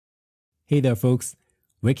Hey there, folks.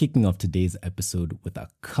 We're kicking off today's episode with a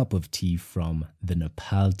cup of tea from the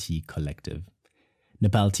Nepal Tea Collective.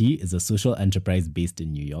 Nepal Tea is a social enterprise based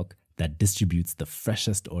in New York that distributes the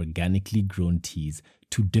freshest organically grown teas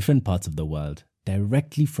to different parts of the world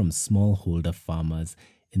directly from smallholder farmers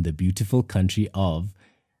in the beautiful country of,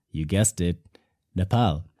 you guessed it,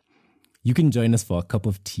 Nepal. You can join us for a cup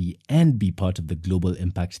of tea and be part of the global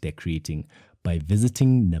impact they're creating by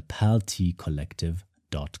visiting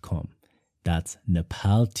nepalteacollective.com. That's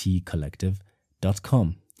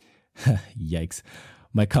nepalteacollective.com. Yikes,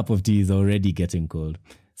 my cup of tea is already getting cold.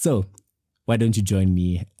 So, why don't you join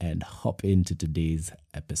me and hop into today's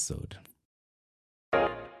episode?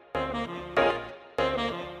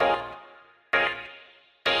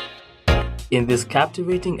 In this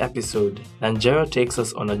captivating episode, Nanjero takes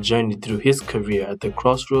us on a journey through his career at the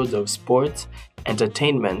crossroads of sports,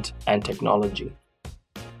 entertainment, and technology.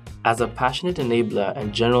 As a passionate enabler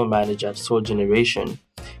and general manager at Soul Generation,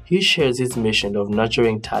 he shares his mission of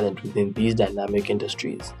nurturing talent within these dynamic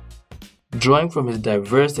industries. Drawing from his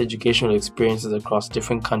diverse educational experiences across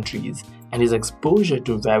different countries and his exposure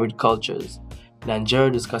to varied cultures,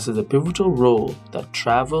 Nanjero discusses the pivotal role that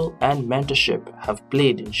travel and mentorship have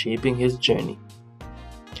played in shaping his journey.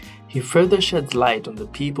 He further sheds light on the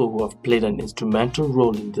people who have played an instrumental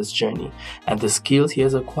role in this journey and the skills he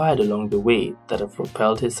has acquired along the way that have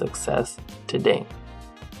propelled his success today.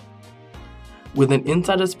 With an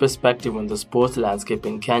insider's perspective on the sports landscape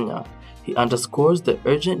in Kenya, he underscores the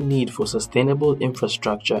urgent need for sustainable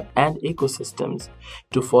infrastructure and ecosystems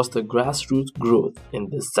to foster grassroots growth in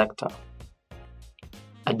this sector.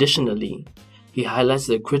 Additionally, he highlights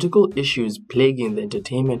the critical issues plaguing the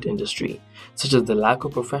entertainment industry, such as the lack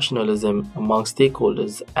of professionalism among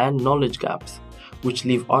stakeholders and knowledge gaps, which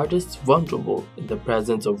leave artists vulnerable in the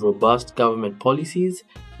presence of robust government policies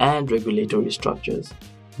and regulatory structures.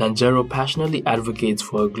 Nanjero passionately advocates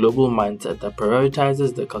for a global mindset that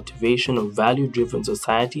prioritizes the cultivation of value-driven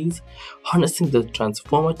societies, harnessing the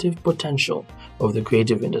transformative potential of the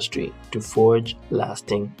creative industry to forge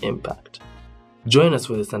lasting impact. Join us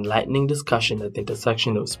for this enlightening discussion at the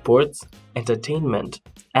intersection of sports, entertainment,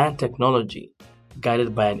 and technology,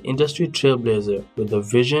 guided by an industry trailblazer with a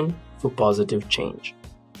vision for positive change.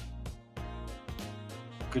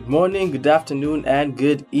 Good morning, good afternoon, and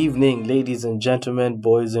good evening, ladies and gentlemen,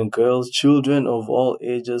 boys and girls, children of all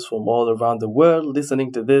ages from all around the world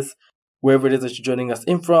listening to this, wherever it is that you're joining us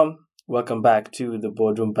in from. Welcome back to the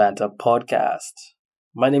Boardroom Banter podcast.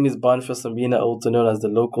 My name is Boniface Sambina, also known as the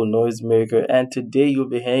local noisemaker, and today you'll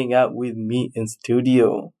be hanging out with me in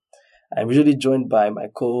studio. I'm usually joined by my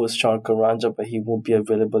co-host Sean Karanja, but he won't be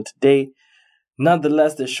available today.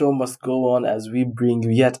 Nonetheless, the show must go on as we bring you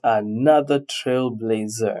yet another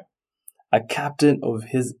trailblazer, a captain of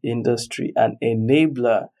his industry, an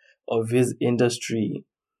enabler of his industry.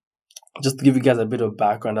 Just to give you guys a bit of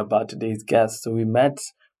background about today's guest, so we met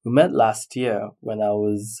last year when I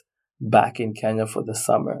was back in Kenya for the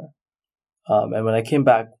summer. And when I came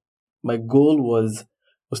back, my goal was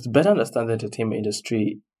to better understand the entertainment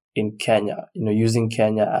industry in Kenya, using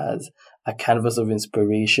Kenya as a canvas of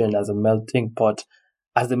inspiration, as the melting pot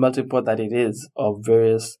that it is of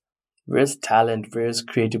various talent, various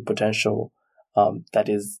creative potential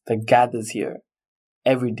that gathers here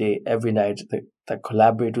every day, every night, that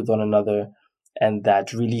collaborate with one another and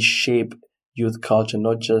that really shape youth culture,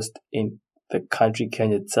 not just in the country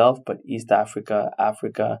Kenya itself, but East Africa,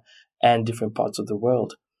 Africa, and different parts of the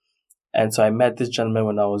world. And so I met this gentleman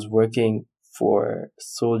when I was working for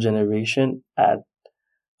Soul Generation at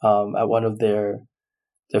one of their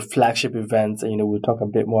flagship events, and we'll talk a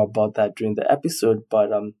bit more about that during the episode. But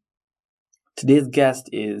today's guest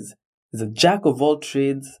is a jack of all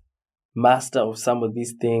trades, master of some of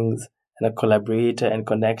these things, and a collaborator and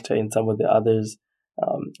connector in some of the others.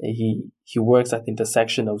 He works at the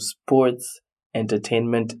intersection of sports,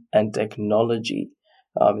 entertainment, and technology.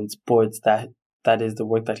 In sports, that is the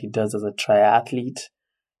work that he does as a triathlete.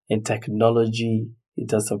 In technology, he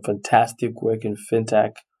does some fantastic work in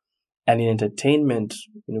fintech. And in entertainment,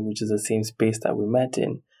 which is the same space that we met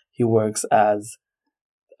in, he works as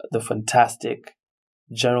the fantastic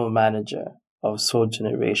general manager of Soul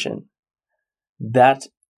Generation. That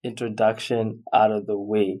introduction out of the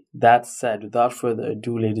way. That said, without further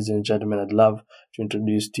ado, ladies and gentlemen, I'd love to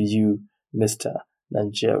introduce to you Mr.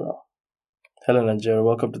 Nanjero. Hello, Nanjero.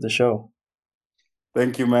 Welcome to the show.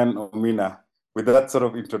 Thank you, man, Omina. With that sort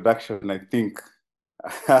of introduction, I think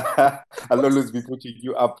I'll always be putting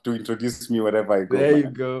you up to introduce me wherever I go. There you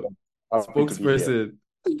go. Spokesperson.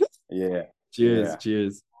 Yeah.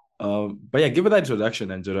 Cheers. But yeah, given that introduction,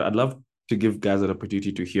 Angelo, I'd love to give guys an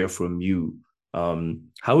opportunity to hear from you.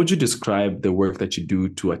 How would you describe the work that you do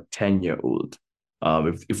to a 10-year-old?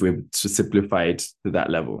 If we're to simplify it to that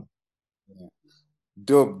level.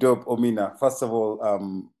 Dope, Omina. First of all,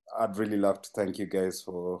 I'd really love to thank you guys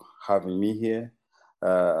for having me here.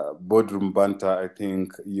 Boardroom Banter, I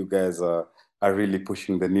think you guys are really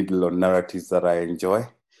pushing the needle on narratives that I enjoy.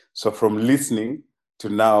 So from listening to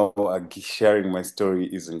now sharing my story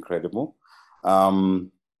is incredible.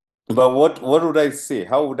 But what would I say?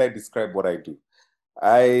 How would I describe what I do?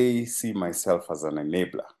 I see myself as an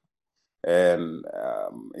enabler. And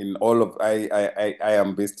in all of I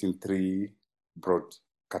am based in three broad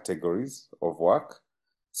categories of work: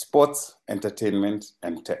 sports, entertainment,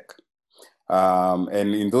 and tech.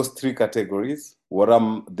 And in those three categories,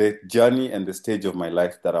 the journey and the stage of my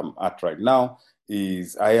life that I'm at right now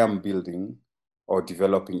is I am building or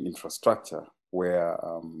developing infrastructure where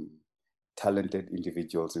talented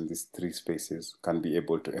individuals in these three spaces can be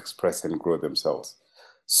able to express and grow themselves.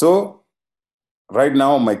 So right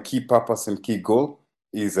now, my key purpose and key goal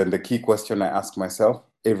is, and the key question I ask myself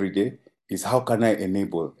every day is, how can I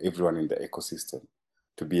enable everyone in the ecosystem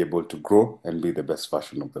to be able to grow and be the best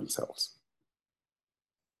version of themselves?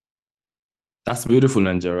 That's beautiful,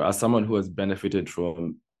 Nanjero. As someone who has benefited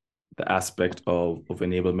from the aspect of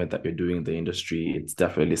enablement that you're doing in the industry, it's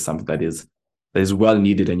definitely something that is well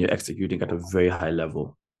needed and you're executing at a very high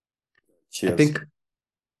level. Cheers. I think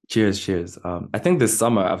cheers. I think this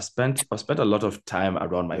summer I've spent a lot of time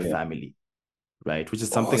around my family, right? Which is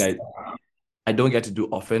something I don't get to do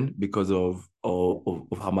often because of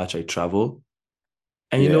how much I travel.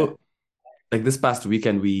 And like this past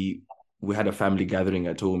weekend we had a family gathering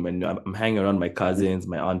at home, and I'm hanging around my cousins,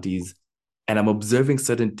 my aunties, and I'm observing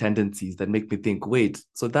certain tendencies that make me think, wait,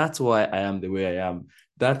 so that's why I am the way I am.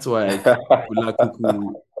 That's why I hula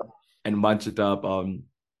cuckoo and munch it up. And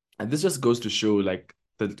this just goes to show like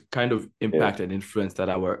the kind of impact and influence that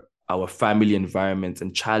our family environments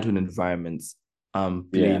and childhood environments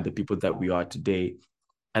play in the people that we are today.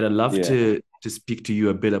 And I'd love to speak to you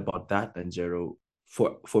a bit about that, Nanjero.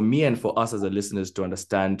 For me and for us as the listeners to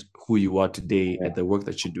understand who you are today and the work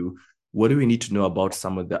that you do, what do we need to know about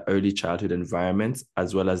some of the early childhood environments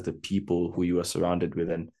as well as the people who you are surrounded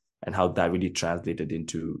with, and how that really translated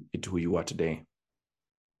into who you are today?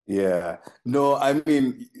 Yeah. No, I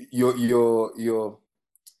mean, you're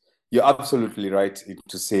absolutely right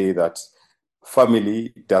to say that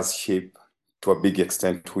family does shape to a big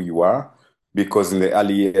extent who you are, because in the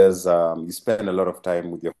early years, you spend a lot of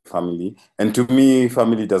time with your family. And to me,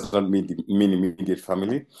 family does not mean immediate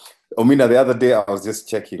family. Omina, the other day, I was just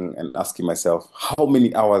checking and asking myself how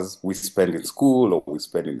many hours we spend in school, or we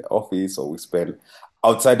spend in the office, or we spend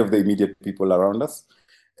outside of the immediate people around us.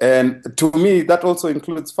 And to me, that also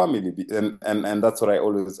includes family. And that's what I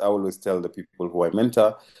always tell the people who I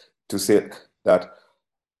mentor, to say that,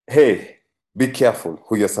 hey, be careful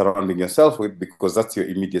who you're surrounding yourself with, because that's your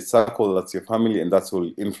immediate circle, that's your family, and that's what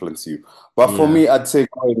will influence you. But for me, I'd say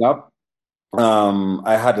growing up,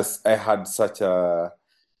 I had such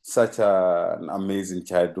an amazing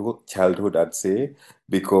childhood, I'd say,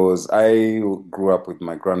 because I grew up with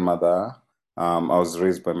my grandmother. I was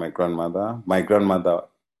raised by my grandmother. My grandmother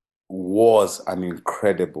was an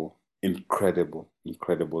incredible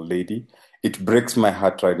lady. It breaks my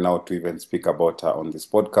heart right now to even speak about her on this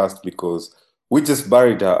podcast, because we just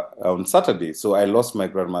buried her on Saturday. So I lost my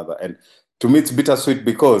grandmother. And to me, it's bittersweet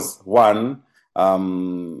because, one,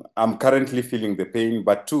 I'm currently feeling the pain,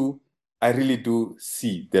 but two, I really do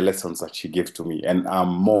see the lessons that she gave to me, and I'm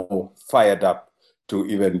more fired up to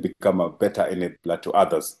even become a better enabler to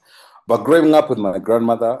others. But growing up with my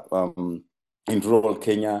grandmother in rural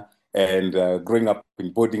Kenya, and growing up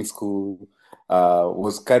in boarding school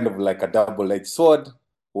was kind of like a double-edged sword,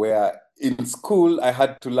 where in school I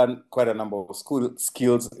had to learn quite a number of school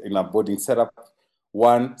skills in a boarding setup.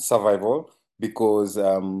 One, survival, because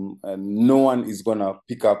no one is going to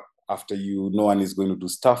pick up after you. No one is going to do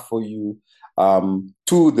stuff for you.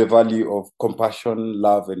 Two, the value of compassion,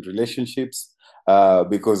 love, and relationships,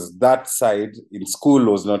 because that side in school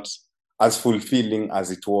was not as fulfilling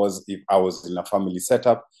as it was if I was in a family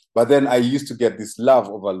setup. But then I used to get this love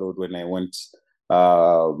overload when I went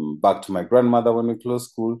back to my grandmother when we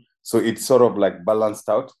closed school. So it sort of like balanced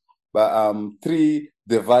out. But three,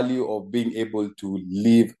 the value of being able to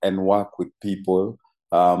live and work with people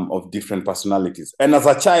of different personalities. And as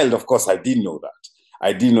a child, of course, I didn't know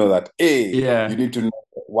that. You need to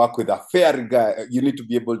work with a fair guy. You need to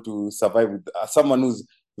be able to survive with someone who's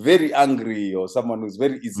very angry, or someone who's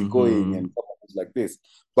very easygoing, and someone who's like this.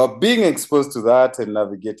 But being exposed to that and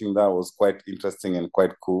navigating that was quite interesting and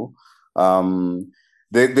quite cool.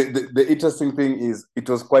 the interesting thing is it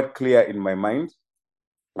was quite clear in my mind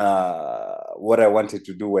what I wanted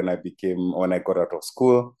to do when I got out of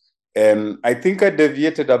school. And I think I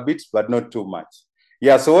deviated a bit, but not too much.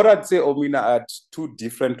 Yeah, so what I'd say, Omina, I had two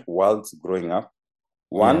different worlds growing up.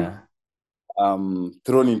 One,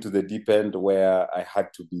 thrown into the deep end where I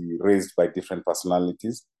had to be raised by different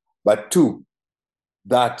personalities. But two,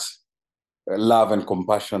 that love and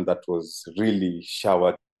compassion that was really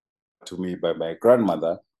showered to me by my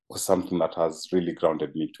grandmother was something that has really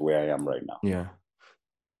grounded me to where I am right now. Yeah.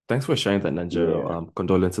 Thanks for sharing that, Nanjero. Yeah.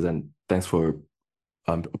 Condolences, and thanks for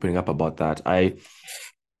opening up about that.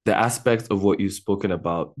 The aspects of what you've spoken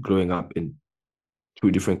about growing up in two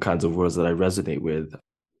different kinds of worlds that I resonate with.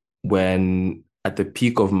 When at the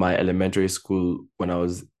peak of my elementary school, when I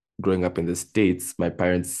was growing up in the States, my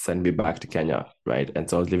parents sent me back to Kenya, right? And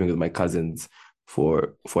so I was living with my cousins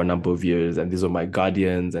for a number of years, and these were my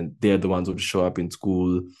guardians, and they're the ones who would show up in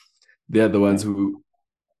school. They're the ones who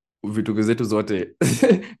vitu zetu zote.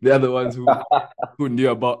 They're the ones who knew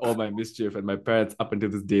about all my mischief, and my parents up until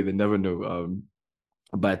this day they never know.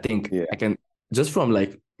 But I think I can, just from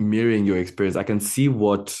like mirroring your experience, I can see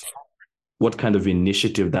what kind of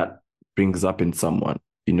initiative that brings up in someone,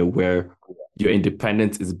 where your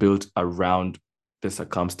independence is built around the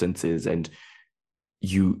circumstances, and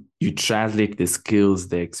you translate the skills,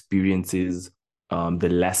 the experiences, the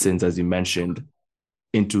lessons, as you mentioned,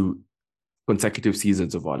 into consecutive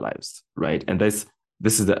seasons of our lives, right? And this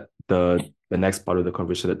is the next part of the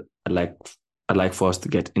conversation that I'd like for us to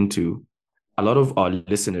get into. A lot of our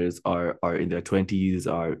listeners are in their 20s,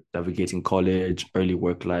 are navigating college, early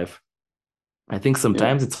work life. I think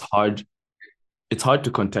sometimes it's hard to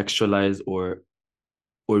contextualize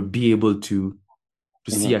or be able to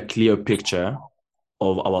see a clear picture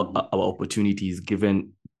of our opportunities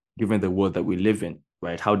given the world that we live in,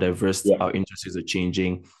 right? How diverse our industries are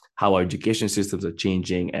changing, how our education systems are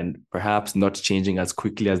changing, and perhaps not changing as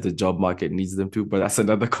quickly as the job market needs them to, but that's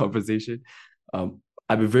another conversation.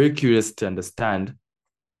 I'd be very curious to understand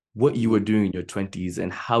what you were doing in your 20s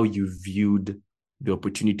and how you viewed the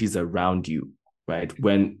opportunities around you, right?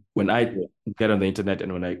 When I get on the internet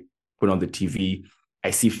and when I put on the TV, I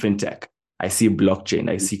see fintech, I see blockchain,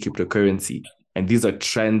 I see cryptocurrency. And these are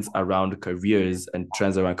trends around careers and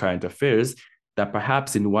trends around current affairs that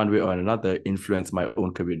perhaps in one way or another influence my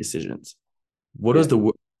own career decisions. How did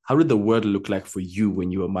the world look like for you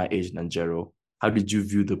when you were my age, Nanjero? How did you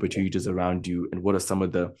view the opportunities around you, and what are some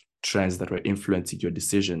of the trends that were influencing your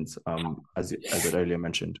decisions, as I earlier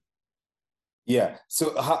mentioned? Yeah.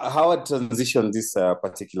 So how I transitioned this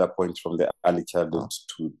particular point from the early childhood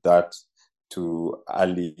to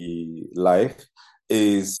early life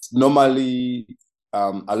is normally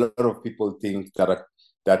a lot of people think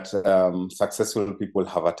that successful people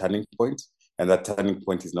have a turning point, and that turning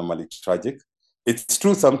point is normally tragic. It's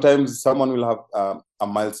true, sometimes someone will have a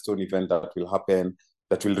milestone event that will happen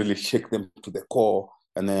that will really shake them to the core,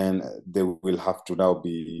 and then they will have to now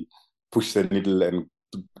be push the needle and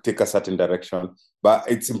take a certain direction. But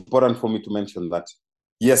it's important for me to mention that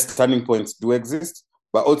yes, turning points do exist,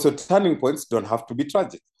 but also turning points don't have to be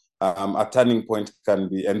tragic. A turning point can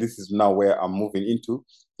be, and this is now where I'm moving into,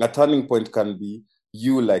 a turning point can be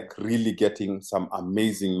you like really getting some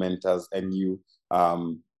amazing mentors, and you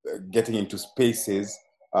getting into spaces,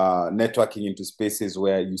 networking into spaces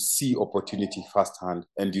where you see opportunity firsthand,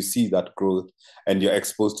 and you see that growth, and you're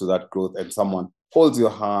exposed to that growth, and someone holds your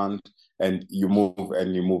hand, and you move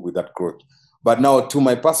with that growth. But now, to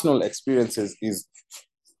my personal experiences, is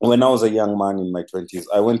when I was a young man in my 20s,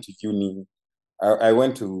 I went to uni.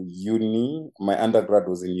 My undergrad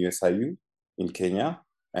was in USIU in Kenya,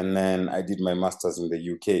 and then I did my master's in the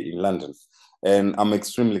UK in London. And I'm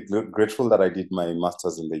extremely grateful that I did my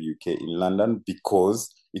master's in the UK in London,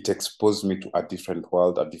 because it exposed me to a different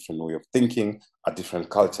world, a different way of thinking, a different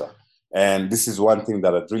culture. And this is one thing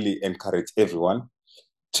that I'd really encourage everyone.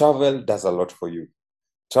 Travel does a lot for you.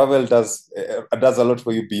 Travel does a lot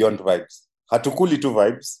for you beyond vibes. Hatukuli to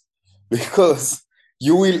vibes, because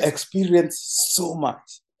you will experience so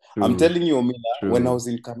much. True. I'm telling you, Omina, when I was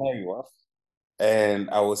in Canary Wharf and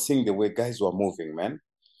I was seeing the way guys were moving, man,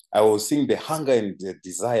 I was seeing the hunger and the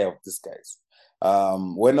desire of these guys.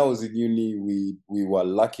 When I was in uni, we were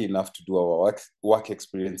lucky enough to do our work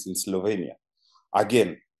experience in Slovenia.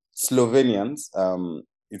 Again, Slovenians,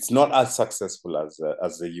 it's not as successful as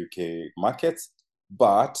the UK markets,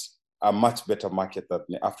 but a much better market than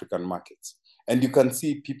the African markets. And you can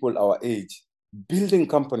see people our age building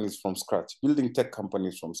companies from scratch, building tech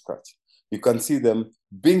companies from scratch. You can see them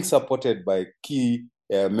being supported by key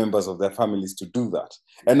members of their families to do that.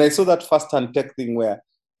 And I saw that first-hand tech thing where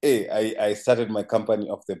hey, I started my company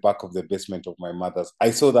off the back of the basement of my mother's.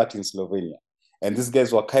 I saw that in Slovenia. And these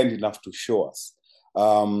guys were kind enough to show us.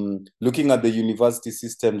 Looking at the university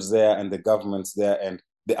systems there and the governments there and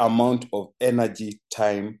the amount of energy,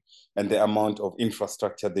 time, and the amount of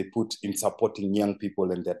infrastructure they put in supporting young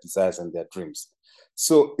people and their desires and their dreams.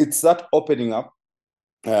 So it's that opening up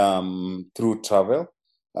through travel.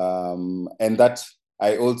 And that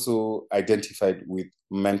I also identified with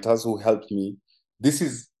mentors who helped me. This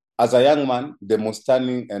is, as a young man, the most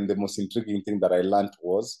stunning and the most intriguing thing that I learned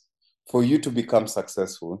was for you to become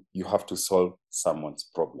successful, you have to solve someone's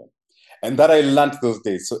problem. And that I learned those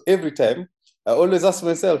days. So every time I always ask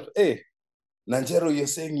myself, hey, Nanjero, you're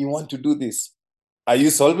saying you want to do this. Are you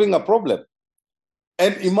solving a problem?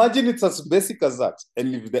 And imagine it's as basic as that.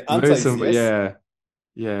 And if the answer Very is simple. yes,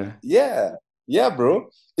 Yeah. yeah, bro.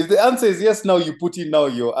 If the answer is yes, now you put in now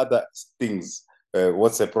your other things.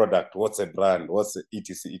 What's a product? What's a brand? What's a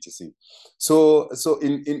etc. So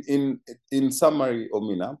in summary,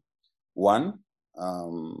 Omina, one,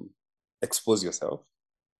 expose yourself.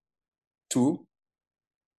 Two,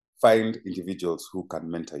 find individuals who can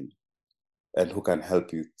mentor you and who can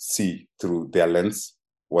help you see through their lens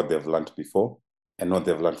what they've learned before and what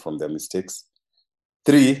they've learned from their mistakes.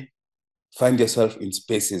 Three, find yourself in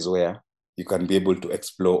spaces where you can be able to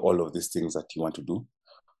explore all of these things that you want to do.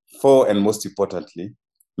 Four, and most importantly,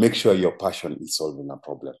 make sure your passion is solving a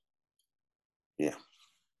problem. Yeah.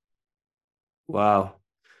 Wow.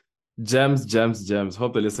 Gems, gems, gems.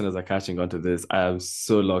 Hope the listeners are catching on to this. I am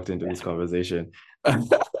so locked into this conversation.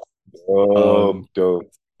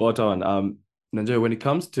 Dope. Spot on. Nanjero, when it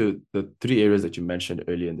comes to the three areas that you mentioned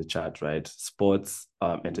earlier in the chat, right? Sports,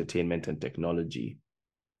 entertainment, and technology.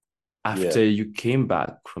 After you came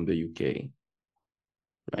back from the UK,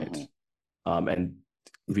 right? And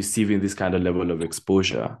receiving this kind of level of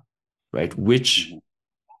exposure, right?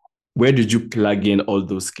 Where did you plug in all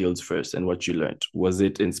those skills first and what you learned? Was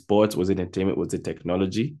it in sports? Was it entertainment? Was it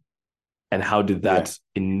technology? And how did that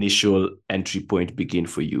initial entry point begin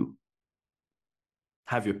for you?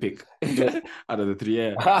 Have your pick out of the three.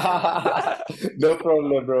 No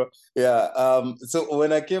problem, bro. Yeah. So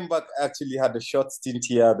when I came back, I actually had a short stint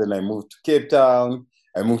here. Then I moved to Cape Town.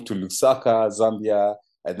 I moved to Lusaka, Zambia,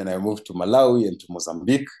 and then I moved to Malawi and to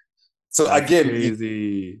Mozambique. So That's again,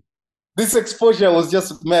 crazy. This exposure was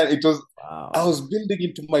just, man, it was, Wow. I was building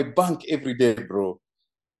into my bank every day, bro.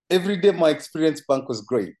 Every day my experience bank was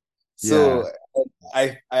great. So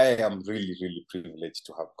I am really, really privileged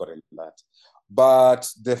to have gotten that. But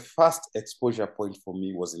the first exposure point for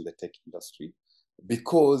me was in the tech industry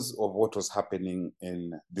because of what was happening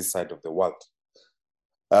in this side of the world.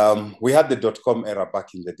 We had the dot-com era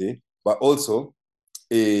back in the day, but also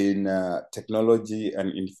in technology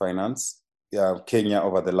and in finance, Kenya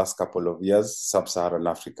over the last couple of years, sub-Saharan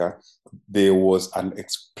Africa, there was an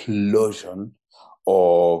explosion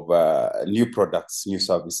of new products, new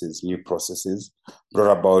services, new processes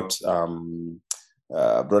brought about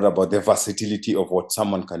the versatility of what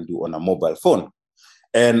someone can do on a mobile phone.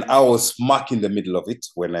 And I was smack in the middle of it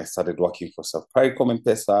when I started working for Safaricom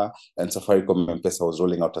M-Pesa, and Safaricom M-Pesa was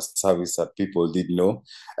rolling out a service that people didn't know.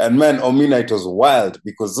 And man, Omina, it was wild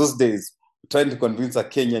because those days, trying to convince a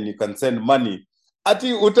Kenyan you can send money.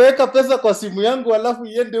 Ati utaweka pesa kwa simu yangu alafu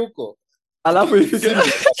iende huko. Alafu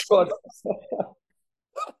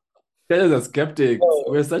Kenyans are skeptics.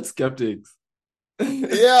 We're such skeptics.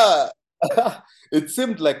 Yeah. It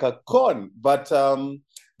seemed like a con, but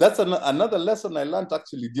that's another lesson I learned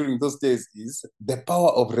actually during those days is the power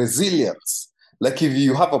of resilience. Like if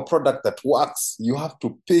you have a product that works, you have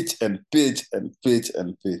to pitch and pitch and pitch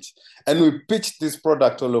and pitch. And we pitched this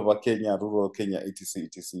product all over Kenya, rural Kenya, etc.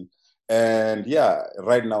 And yeah,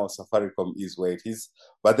 right now Safaricom is where it is.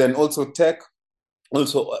 But then also tech,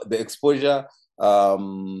 also the exposure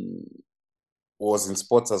was in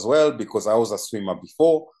sports as well because I was a swimmer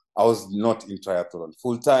before. I was not in triathlon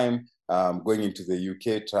full time. Going into the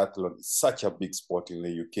UK, triathlon is such a big sport in the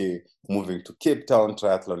UK. Moving to Cape Town,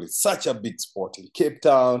 triathlon is such a big sport in Cape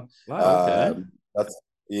Town. Wow, okay.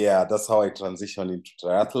 That's how I transitioned into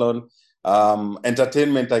triathlon.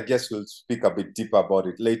 Entertainment, I guess we'll speak a bit deeper about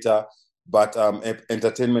it later. But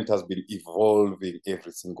entertainment has been evolving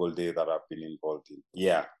every single day that I've been involved in.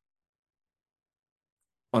 Yeah.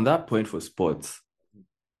 On that point for sports,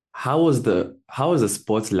 how was the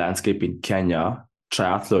sports landscape in Kenya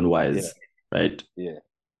triathlon wise, right? Yeah.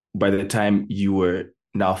 By the time you were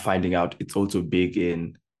now finding out it's also big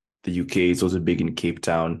in the UK, it's also big in Cape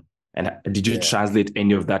Town. And did you translate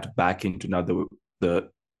any of that back into now the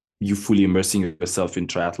you fully immersing yourself in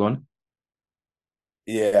triathlon?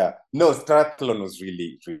 Yeah, no, triathlon was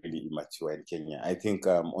really, really immature in Kenya. I think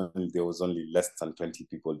there was only less than 20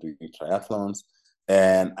 people doing triathlons.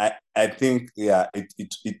 And I think, yeah,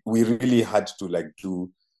 we really had to like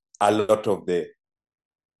do a lot of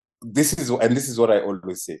this is what I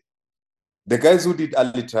always say. The guys who did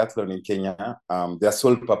early triathlon in Kenya, their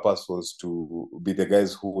sole purpose was to be the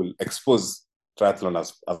guys who will expose triathlon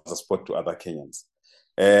as a sport to other Kenyans.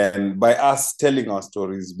 And by us telling our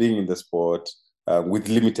stories, being in the sport, with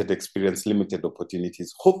limited experience, limited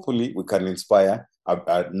opportunities, hopefully we can inspire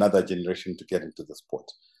another generation to get into the sport.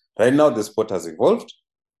 Right now, the sport has evolved,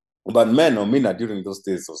 but men or Mina during those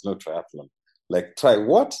days was no triathlon. Like, try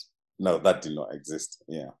what? No, that did not exist.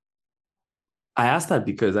 Yeah. I asked that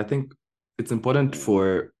because I think it's important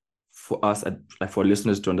for us, like for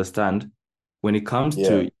listeners to understand when it comes Yeah.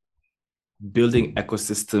 to building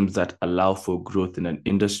ecosystems that allow for growth in an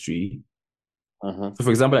industry. Mm-hmm. So, for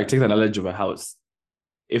example, like take the analogy of a house.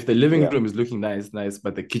 If the living Yeah. room is looking nice,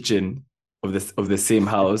 but the kitchen of the same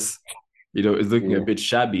house, is looking a Yeah. bit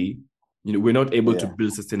shabby, we're not able to Yeah.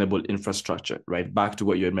 build sustainable infrastructure, right? Back to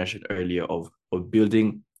what you had mentioned earlier of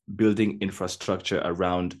building infrastructure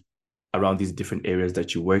around these different areas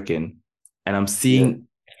that you work in. And Yeah.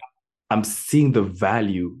 I'm seeing the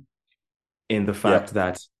value in the Yeah. fact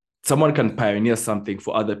that someone can pioneer something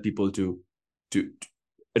for other people to be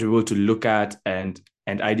able to look at and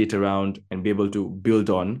ideate around and be able to build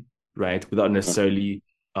on, right? Without necessarily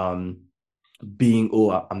being,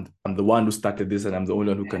 oh, I'm the one who started this and I'm the only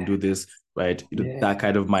one who can do this, right? Yeah. That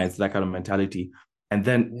kind of mindset, that kind of mentality. And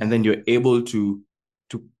then Yeah. you're able to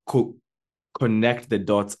connect the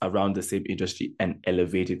dots around the same industry and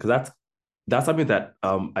elevate it. Because that's something that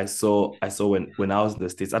I saw when I was in the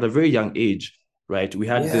States at a very young age, right? We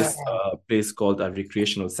had Yeah. this place called a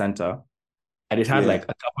recreational center, and it had Yeah. like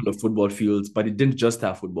a couple of football fields, but it didn't just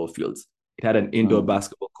have football fields. It had an indoor Mm.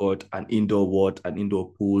 basketball court, an indoor ward, an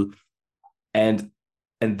indoor pool, and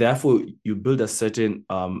and therefore you build a certain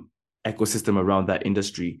ecosystem around that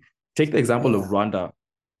industry. Take the example of Yeah. Rwanda,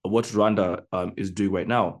 what Rwanda is doing right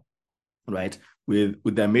now, right?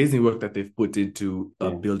 With the amazing work that they've put into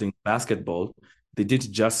Yeah. building basketball, they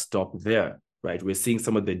didn't just stop there, right? We're seeing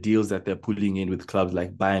some of the deals that they're pulling in with clubs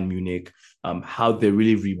like Bayern Munich, how they're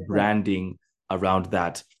really rebranding around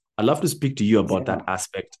that. I'd love to speak to you about Yeah. that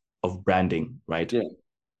aspect of branding, right? Yeah.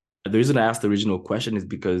 The reason I asked the original question is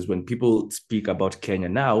because when people speak about Kenya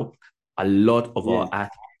now, a lot of Yeah. our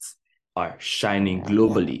athletes are shining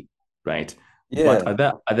globally, right? But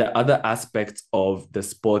Yeah. are there other aspects of the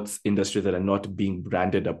sports industry that are not being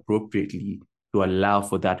branded appropriately to allow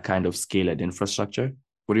for that kind of scale and infrastructure?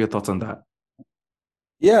 What are your thoughts on that?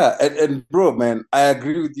 Yeah. And bro, man, I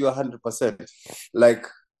agree with you 100%. Like,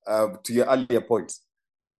 to your earlier points,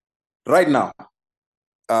 right now,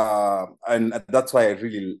 and that's why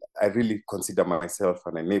I really consider myself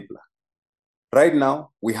an enabler. Right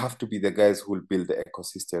now, we have to be the guys who will build the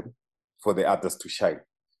ecosystem for the others to shine.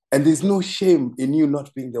 And there's no shame in you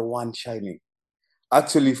not being the one shining.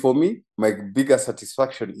 Actually, for me, my biggest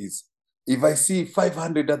satisfaction is if I see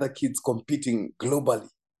 500 other kids competing globally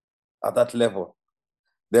at that level,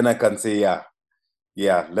 then I can say,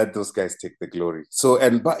 yeah, let those guys take the glory. So,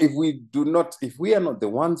 but if we are not the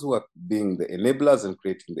ones who are being the enablers and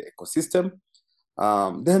creating the ecosystem,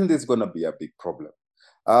 then there's going to be a big problem.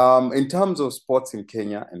 In terms of sports in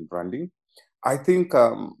Kenya and branding, I think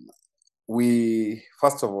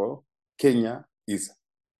first of all, Kenya is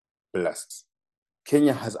blessed.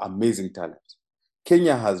 Kenya has amazing talent.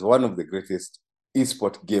 Kenya has one of the greatest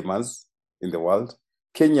esport gamers in the world.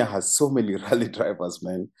 Kenya has so many rally drivers,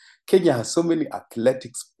 man. Kenya has so many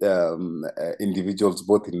athletics individuals,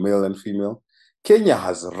 both in male and female. Kenya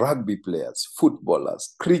has rugby players,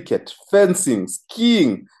 footballers, cricket, fencing,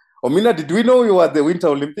 skiing. Omina, did we know you were at the Winter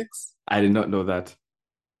Olympics? I did not know that.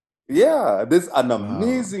 Yeah, there's an Wow.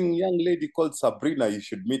 amazing young lady called Sabrina. You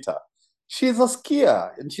should meet her. She's a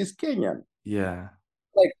skier and she's Kenyan. Yeah.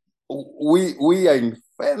 Like we are in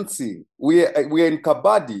fencing, we are in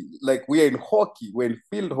kabaddi, like we are in hockey, we're in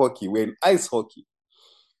field hockey, we're in ice hockey.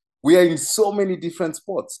 We are in so many different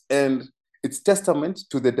sports, and it's testament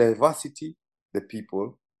to the diversity, the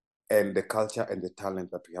people, and the culture and the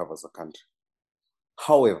talent that we have as a country.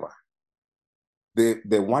 However, the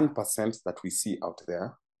 1% that we see out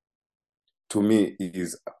there, to me,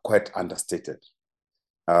 is quite understated.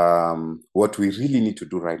 What we really need to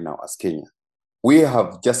do right now as Kenya, we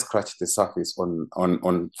have just scratched the surface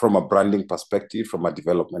on from a branding perspective, from a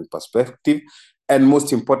development perspective, and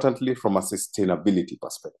most importantly, from a sustainability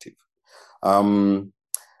perspective. Um,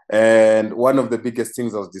 and one of the biggest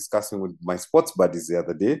things I was discussing with my sports buddies the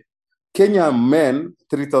other day Kenya men,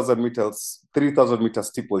 3,000 meter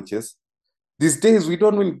steeplechase. These days, we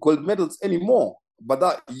don't win gold medals anymore. But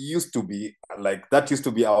that used to be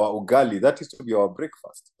our ugali. That used to be our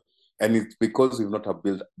breakfast. And it's because we've not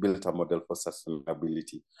built a model for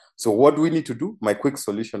sustainability. So what do we need to do? My quick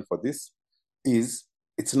solution for this is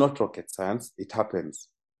it's not rocket science. It happens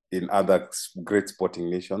in other great sporting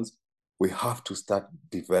nations. We have to start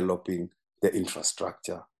developing the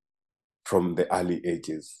infrastructure from the early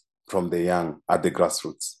ages, from the young at the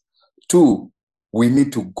grassroots. Two, we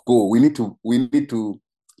need to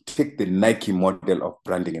take the Nike model of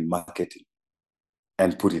branding and marketing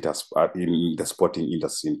and put it as in the sporting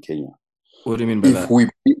industry in Kenya. What do you mean by that?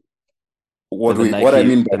 What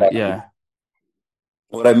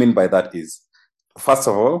I mean by that is, first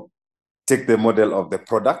of all, take the model of the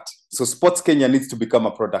product. So Sports Kenya needs to become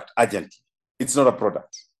a product urgently. It's not a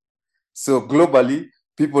product. So globally,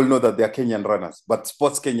 people know that they are Kenyan runners, but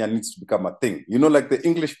Sports Kenya needs to become a thing. You know, like the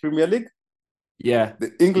English Premier League? Yeah.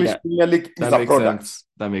 The English Premier League is a product.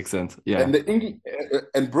 That makes sense. Yeah. And the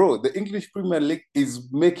English Premier League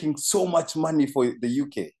is making so much money for the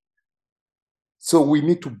UK. So we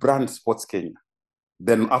need to brand Sports Kenya.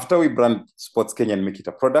 Then after we brand Sports Kenya and make it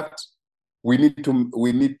a product, we need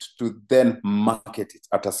to then market it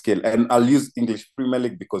at a scale. And I'll use English Premier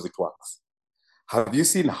League because it works. Have you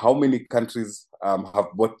seen how many countries have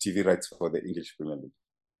bought TV rights for the English Premier League?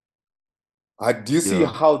 Do you see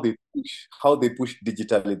how they push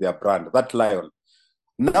digitally their brand? That Lion.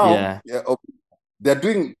 Now,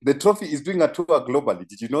 the trophy is doing a tour globally.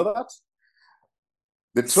 Did you know that?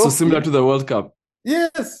 So similar to the World Cup.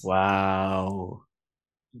 Yes. Wow.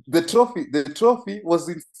 The trophy was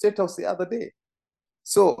in State House the other day.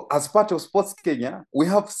 So as part of Sports Kenya, we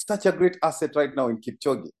have such a great asset right now in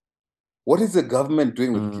Kipchoge. What is the government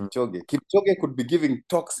doing with Kipchoge? Kipchoge could be giving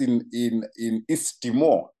talks in East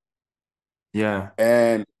Timor. Yeah.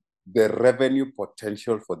 And the revenue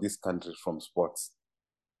potential for this country from sports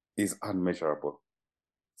is unmeasurable.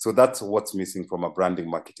 So that's what's missing from a branding,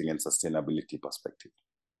 marketing, and sustainability perspective.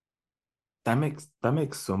 That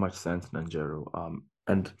makes so much sense, Nanjero.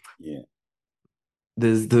 And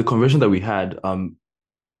there's the conversation that we had.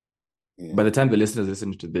 By the time the listeners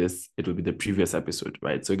listen to this, it will be the previous episode,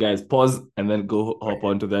 right? So guys, pause and then go hop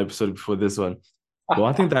on to the episode before this one. But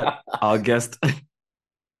one thing that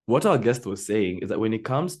what our guest was saying is that when it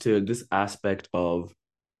comes to this aspect of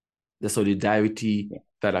the solidarity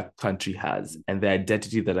that a country has and the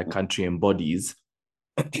identity that a country embodies,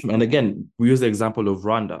 and again, we use the example of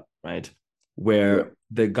Rwanda, right? Where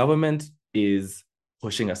the government is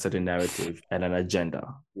pushing a certain narrative and an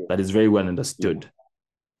agenda that is very well understood.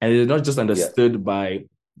 And it is not just understood by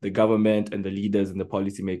the government and the leaders and the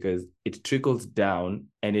policymakers. It trickles down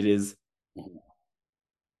and it is,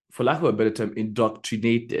 for lack of a better term,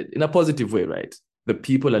 indoctrinated in a positive way, right? The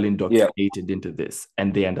people are indoctrinated into this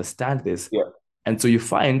and they understand this. And so you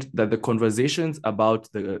find that the conversations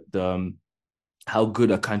about the how good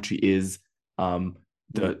a country is,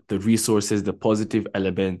 the resources, the positive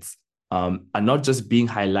elements are not just being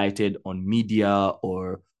highlighted on media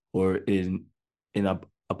or in a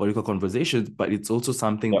political conversations, but it's also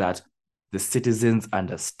something that the citizens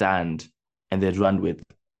understand and they run with.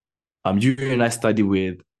 You and I study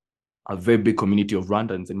with a very big community of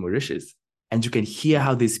Rwandans in Mauritius, and you can hear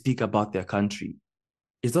how they speak about their country.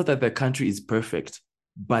 It's not that their country is perfect,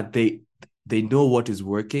 but they know what is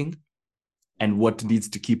working and what needs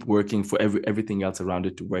to keep working for everything else around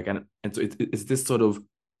it to work. And so it's this sort of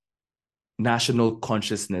national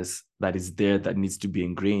consciousness that is there that needs to be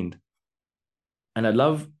ingrained. And I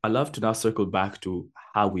love to now circle back to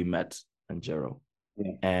how we met, Nanjero.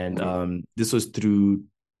 And this was through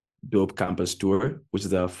Dope Campus Tour, which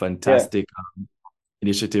is a fantastic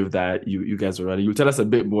initiative that you guys are running. You'll tell us a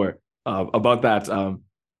bit more about that.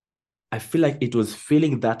 I feel like it was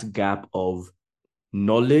filling that gap of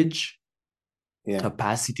knowledge,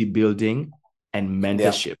 capacity building, and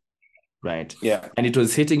mentorship, right? And it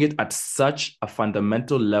was hitting it at such a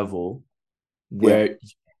fundamental level where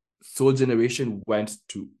Soul Generation went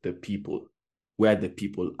to the people, where the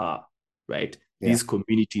people are, right? These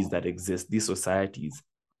communities that exist, these societies.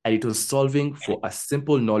 And it was solving for a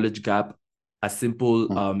simple knowledge gap, a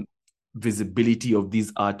simple visibility of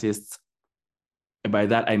these artists. And by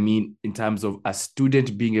that, I mean, in terms of a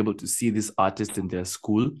student being able to see this artist in their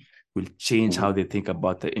school will change how they think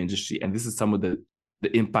about the industry. And this is some of the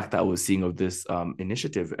impact that I was seeing of this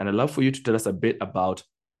initiative. And I'd love for you to tell us a bit about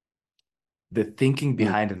the thinking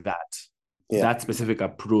behind that specific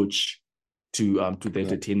approach to the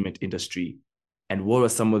entertainment industry, and what were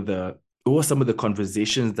some of the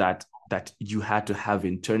conversations that you had to have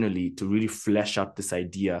internally to really flesh out this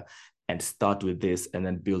idea and start with this and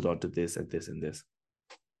then build onto this and this and this?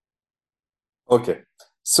 Okay.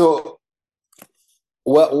 So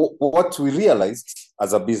what we realized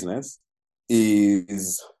as a business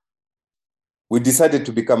is we decided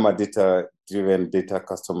to become a data-driven, data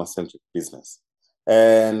customer-centric business.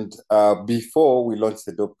 And before we launched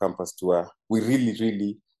the Dope Campus Tour, we really,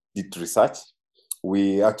 really did research.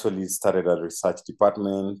 We actually started a research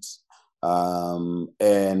department.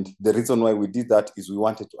 And the reason why we did that is we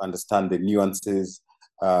wanted to understand the nuances,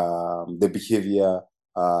 the behavior,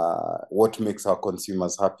 what makes our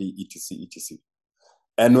consumers happy, etc., etc.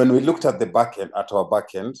 And when we looked at the backend, at our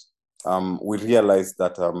backend, we realized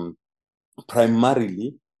that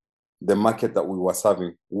primarily the market that we were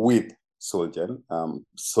serving with Solgen,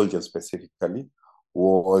 Solgen specifically,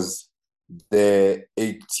 was the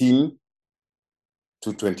 18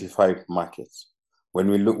 to 25 market. When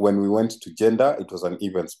we went to gender, it was an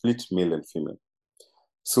even split, male and female.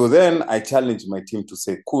 So then I challenged my team to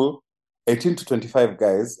say, cool, 18 to 25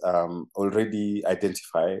 guys already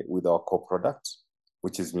identify with our core product,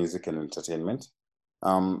 which is music and entertainment.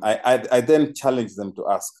 I then challenged them to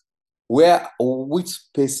ask, which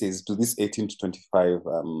spaces do these 18 to 25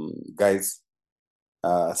 guys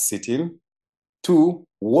sit in? 2,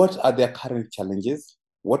 what are their current challenges?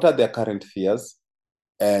 What are their current fears?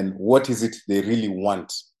 And what is it they really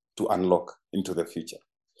want to unlock into the future?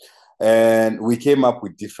 And we came up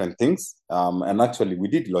with different things. And actually, we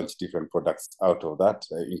did launch different products out of that,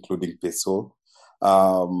 including Peso.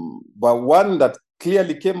 But one that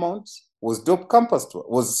clearly came out was the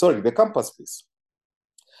campus space.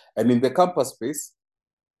 And in the campus space,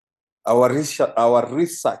 our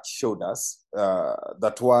research showed us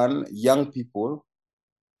that one, young people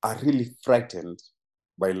are really frightened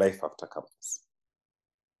by life after campus.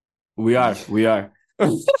 We are.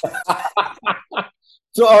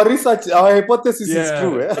 So our hypothesis is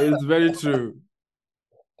true. It's very true.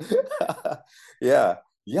 Yeah.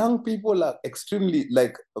 Young people are extremely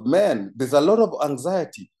man, there's a lot of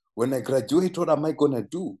anxiety. When I graduate, what am I going to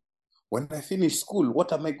do? When I finish school,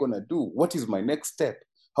 what am I going to do? What is my next step?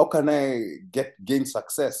 How can I gain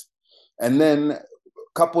success? And then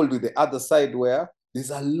coupled with the other side where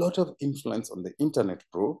there's a lot of influence on the internet,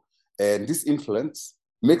 bro. And this influence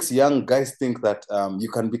makes young guys think that you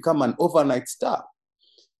can become an overnight star.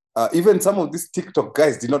 Even some of these TikTok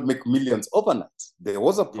guys did not make millions overnight. There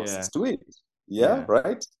was a process to it. Yeah,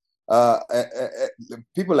 right?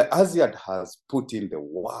 People like Aziad has put in the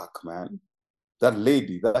work, man. That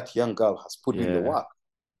lady, that young girl has put in the work.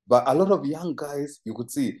 But a lot of young guys, you could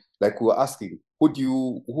see, like we were asking,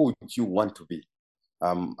 who would you want to be?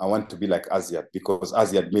 I want to be like Aziad because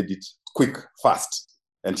Aziad made it quick, fast,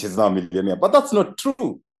 and she's now a millionaire. But that's not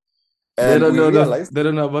true. And they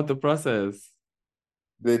don't know about the process.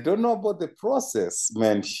 They don't know about the process,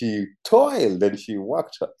 man. She toiled and she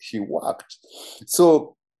worked.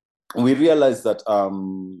 So we realized that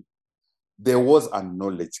there was a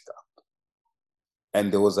knowledge gap. And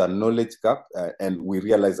there was a knowledge gap. And we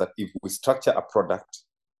realized that if we structure a product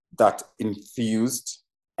that infused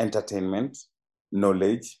entertainment,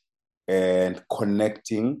 knowledge, and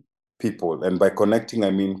connecting people, and by connecting,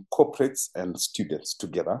 I mean corporates and students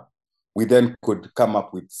together, we then could come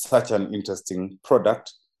up with such an interesting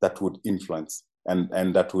product that would influence and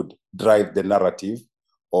that would drive the narrative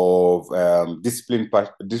of discipline,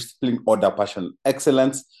 order, passion,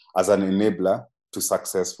 excellence as an enabler to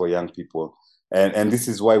success for young people. And this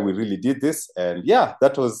is why we really did this. And yeah,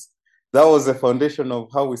 that was the foundation of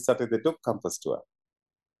how we started the Dope Campus Tour.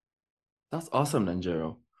 That's awesome,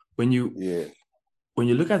 Nanjero. When you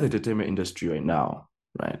look at the entertainment industry right now,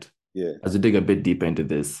 right? Yeah. As you dig a bit deeper into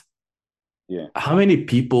this, yeah. How many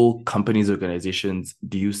people, companies, organizations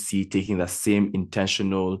do you see taking that same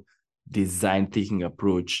intentional design thinking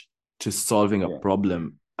approach to solving a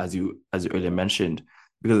problem as you earlier mentioned?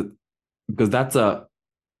 Because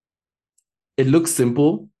it looks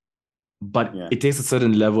simple, but it takes a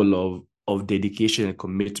certain level of dedication and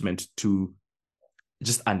commitment to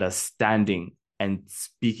just understanding and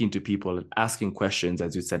speaking to people and asking questions,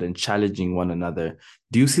 as you said, and challenging one another.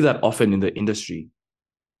 Do you see that often in the industry?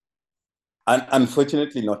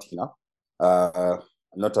 Unfortunately, not enough.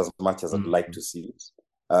 Not as much as I'd like to see it.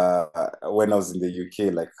 When I was in the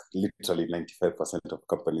UK, like literally 95% of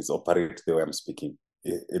companies operate the way I'm speaking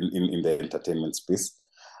in the entertainment space.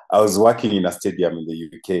 I was working in a stadium in the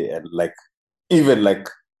UK, and even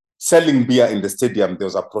selling beer in the stadium, there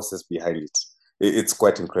was a process behind it. It's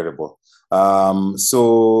quite incredible.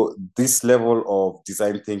 So this level of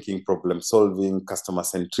design thinking, problem solving, customer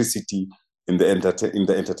centricity in the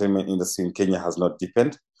entertainment industry in Kenya has not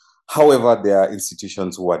deepened. However, there are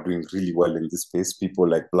institutions who are doing really well in this space. People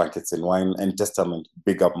like Blankets and Wine and Testament.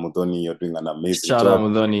 Big up Mudoni, you're doing an amazing Shout out job.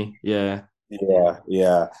 Mudoni. Yeah.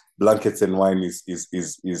 Yeah. Blankets and Wine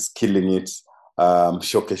is killing it.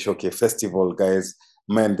 Shoke Festival, guys.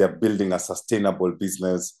 Man, they're building a sustainable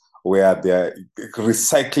business where they're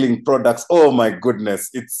recycling products. Oh my goodness,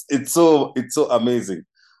 it's so amazing.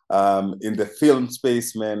 In the film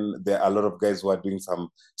space, man, there are a lot of guys who are doing some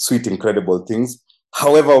sweet, incredible things.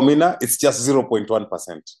 However, Omina, it's just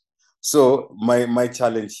 0.1%. So my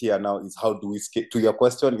challenge here now is how do we scale? To your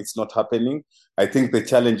question, it's not happening. I think the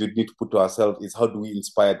challenge we need to put to ourselves is how do we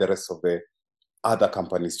inspire the rest of the other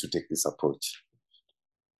companies to take this approach?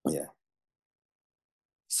 Yeah.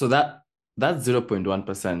 So that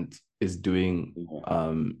 0.1% is doing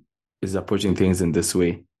is approaching things in this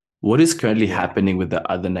way. What is currently happening with the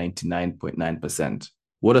other 99.9%?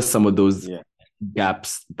 What are some of those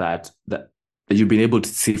gaps that you've been able to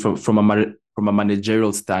see from a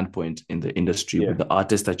managerial standpoint in the industry with the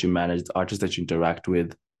artists that you manage, the artists that you interact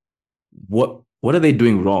with? What are they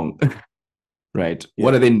doing wrong? Right?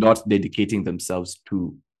 What are they not dedicating themselves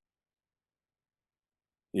to?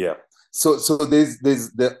 Yeah. So there's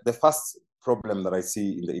the first problem that I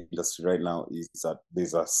see in the industry right now is that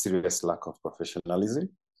there's a serious lack of professionalism.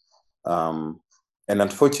 And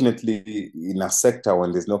unfortunately, in a sector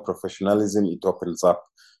when there's no professionalism, it opens up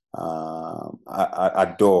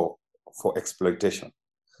a door for exploitation.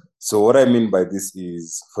 So what I mean by this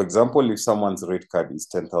is, for example, if someone's rate card is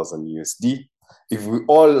 10,000 USD, if we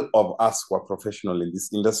all of us were professional in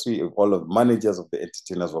this industry, if all of managers of the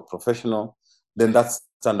entertainers were professional, then that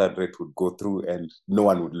standard rate would go through and no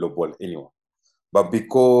one would lowball anyone. But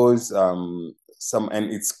because and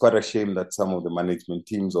it's quite a shame that some of the management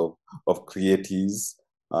teams of creatives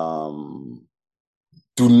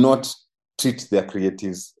do not treat their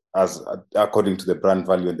creatives as according to the brand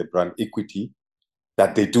value and the brand equity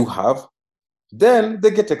that they do have, then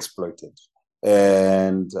they get exploited.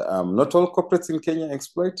 And not all corporates in Kenya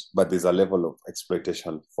exploit, but there's a level of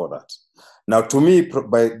exploitation for that. Now, to me,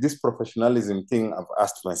 by this professionalism thing, I've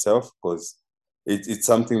asked myself, because it's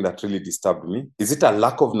something that really disturbed me. Is it a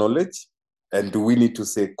lack of knowledge? And do we need to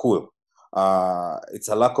say, cool, it's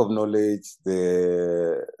a lack of knowledge.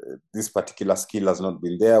 This particular skill has not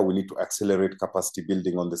been there. We need to accelerate capacity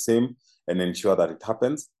building on the same and ensure that it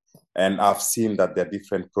happens. And I've seen that there are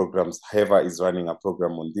different programs. Heva is running a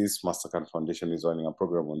program on this. Mastercard Foundation is running a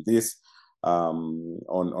program on this,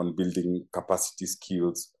 on building capacity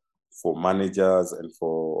skills for managers and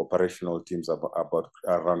for operational teams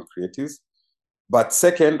around creatives. But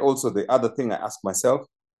second, also the other thing I ask myself,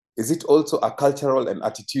 is it also a cultural and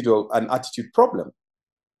attitude problem?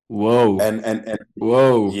 Whoa. And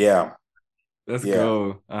whoa. Yeah. Let's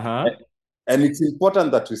go. And it's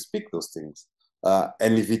important that we speak those things.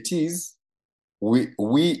 And if it is, we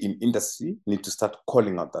in industry need to start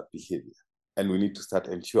calling out that behavior. And we need to start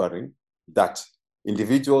ensuring that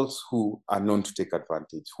individuals who are known to take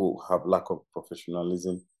advantage, who have lack of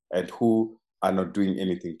professionalism, and who are not doing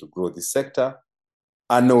anything to grow this sector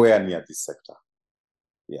are nowhere near this sector.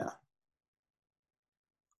 Yeah.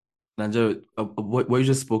 Nanjero, what you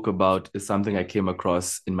just spoke about is something I came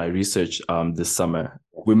across in my research this summer.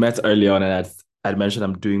 We met early on, and I'd mentioned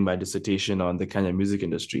I'm doing my dissertation on the Kenya music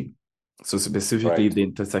industry. So specifically the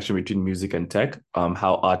intersection between music and tech,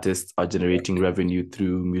 how artists are generating revenue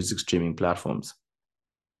through music streaming platforms.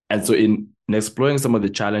 And so in exploring some of the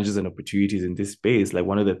challenges and opportunities in this space, like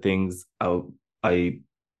one of the things I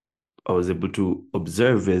was able to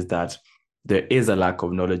observe is that there is a lack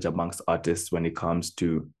of knowledge amongst artists when it comes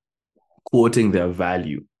to quoting their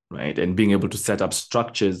value, right? And being able to set up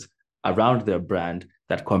structures around their brand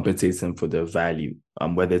that compensates them for their value,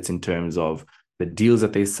 whether it's in terms of the deals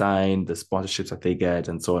that they sign, the sponsorships that they get,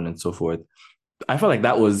 and so on and so forth. I felt like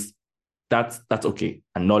that's okay,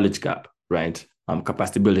 a knowledge gap, right?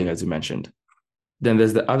 Capacity building, as you mentioned. Then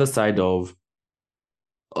there's the other side of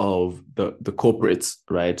the corporates,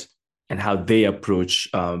 right? And how they approach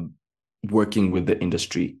working with the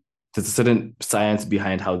industry. There's a certain science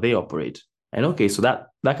behind how they operate. And okay, so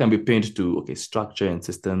that can be pinned to structure and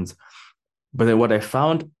systems. But then what I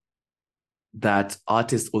found that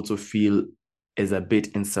artists also feel is a bit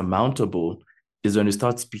insurmountable is when we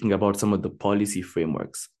start speaking about some of the policy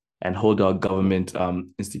frameworks and hold our government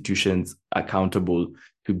institutions accountable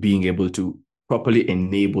to being able to properly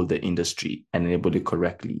enable the industry and enable it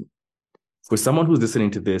correctly. For someone who's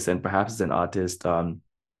listening to this and perhaps is an artist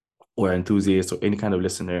or enthusiast or any kind of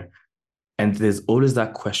listener, and there's always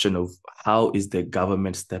that question of how is the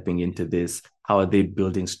government stepping into this? How are they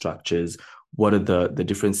building structures? what are the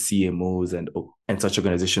different CMOs and such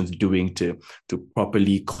organizations doing to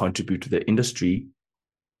properly contribute to the industry,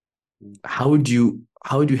 how would you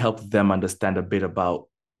help them understand a bit about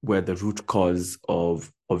where the root cause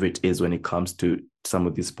of it is when it comes to some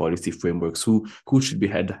of these policy frameworks? Who should be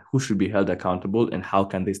held accountable, and how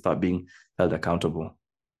can they start being held accountable?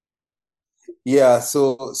 Yeah,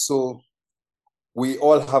 so we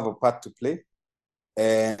all have a part to play.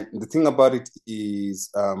 And the thing about it is,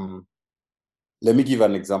 let me give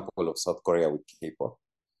an example of South Korea with K-pop.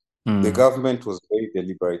 The government was very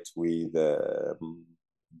deliberate with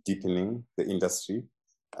deepening the industry.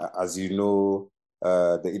 As you know,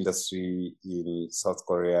 the industry in South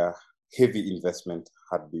Korea, heavy investment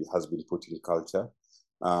has been put in culture.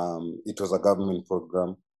 It was a government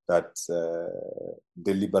program that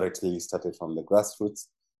deliberately started from the grassroots.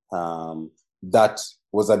 That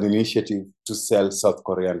was an initiative to sell South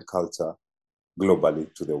Korean culture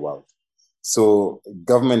globally to the world. So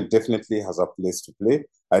government definitely has a place to play.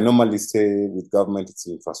 I normally say with government, it's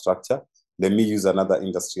infrastructure. Let me use another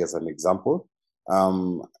industry as an example.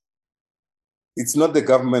 It's not the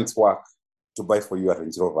government's work to buy for you a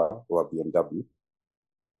Range Rover or a BMW,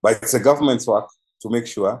 but it's the government's work to make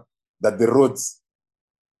sure that the roads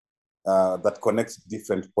that connect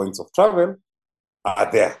different points of travel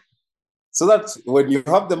are there. So that when you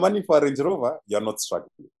have the money for a Range Rover, you're not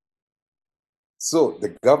struggling. So the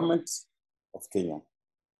government of Kenya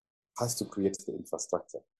has to create the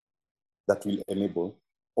infrastructure that will enable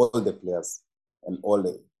all the players and all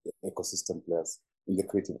the ecosystem players in the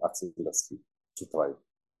creative arts industry to thrive.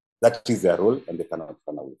 That is their role, and they cannot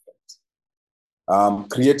run away from it.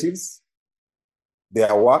 Creatives,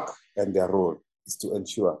 their work and their role is to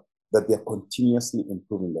ensure that they're continuously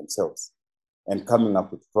improving themselves and coming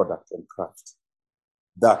up with product and craft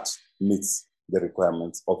that meets the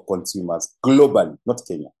requirements of consumers globally, not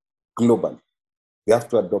Kenya, globally. They have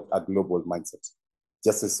to adopt a global mindset,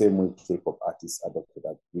 just the same way K-pop artists adopted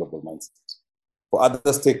a global mindset. For other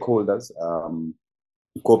stakeholders,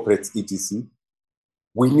 corporates, etc.,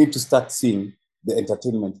 we need to start seeing the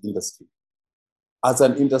entertainment industry as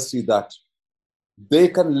an industry that they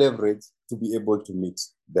can leverage to be able to meet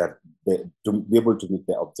their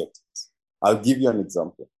objectives. I'll give you an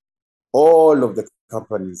example. All of the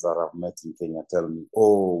companies that I've met in Kenya tell me,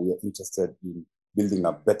 oh, we are interested in building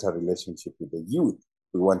a better relationship with the youth.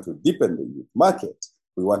 We want to deepen the youth market.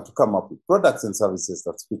 We want to come up with products and services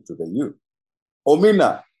that speak to the youth.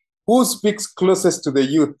 Omina, who speaks closest to the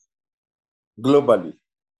youth globally?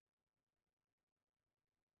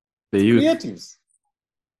 The youth. Creatives.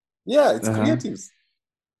 Yeah, it's creatives.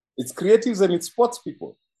 It's creatives and it's sports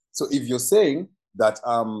people. So if you're saying that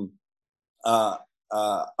our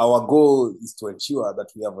goal is to ensure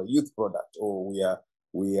that we have a youth product, or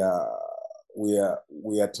we are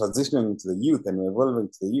transitioning to the youth and we're evolving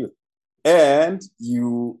to the youth, and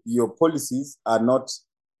your policies are not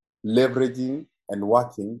leveraging and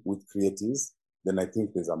working with creatives, then I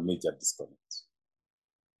think there's a major disconnect.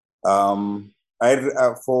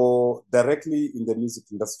 For directly in the music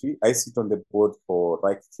industry, I sit on the board for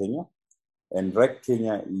Right Kenya, and Right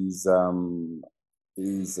Kenya is an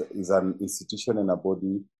institution and a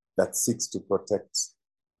body that seeks to protect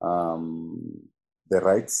the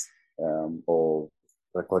rights of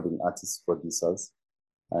recording artists, producers,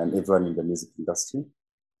 and everyone in the music industry.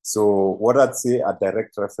 So what I'd say a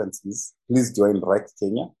direct reference is, please join Right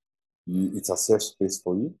Kenya. It's a safe space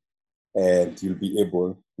for you, and we will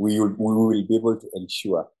be able to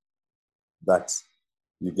ensure that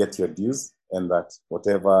you get your dues, and that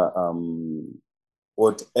whatever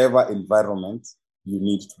environment you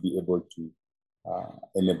need to be able to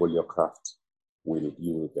enable your craft, you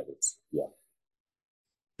will get it. Yeah.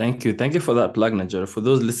 Thank you for that plug, Nanjero. For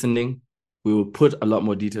those listening, we will put a lot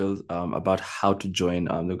more details about how to join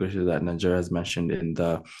the organization that Nanjero has mentioned in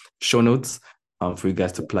the show notes for you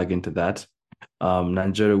guys to plug into that.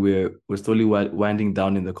 Nanjero, we're slowly winding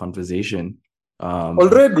down in the conversation.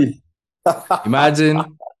 Already?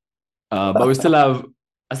 Imagine. But I still have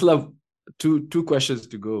two questions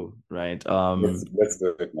to go, right? Let's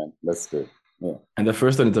do it, man. Let's do it. Yeah. And the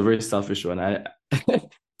first one is a very selfish one.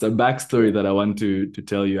 It's a backstory that I want to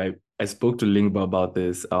tell you. I spoke to Lingba about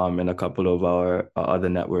this in a couple of our other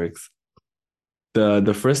networks.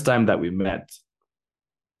 The first time that we met,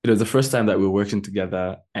 it was the first time that we were working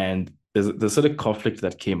together, and there's sort of conflict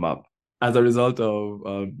that came up as a result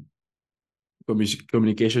of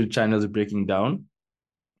communication channels breaking down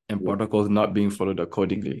and protocols not being followed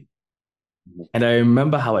accordingly. And I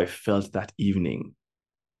remember how I felt that evening.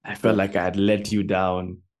 I felt like I had let you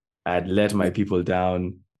down. I had let my people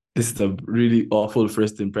down. This is a really awful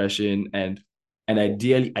first impression. And And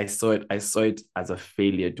ideally, I saw it as a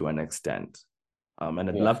failure to an extent. And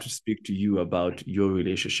I'd love to speak to you about your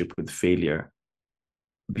relationship with failure.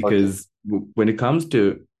 Because when it comes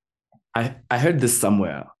to, I heard this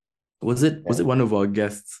somewhere. Was it one of our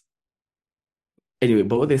guests? Anyway,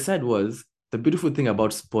 but what they said was the beautiful thing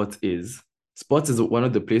about sports is one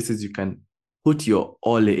of the places you can put your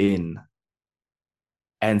all in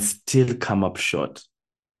and still come up short.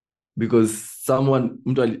 Because someone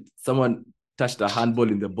touched a handball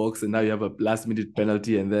in the box and now you have a last minute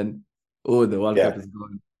penalty and then the World Cup is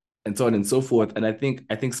gone and so on and so forth. And I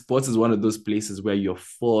think sports is one of those places where you're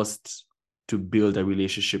forced to build a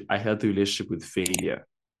healthy relationship with failure.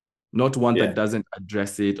 Not one that doesn't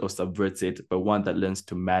address it or subverts it, but one that learns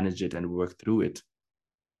to manage it and work through it.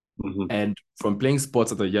 Mm-hmm. And from playing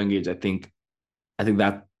sports at a young age, I think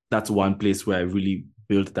that's one place where I really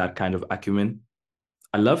built that kind of acumen.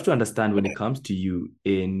 I love to understand when it comes to you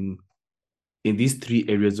in these three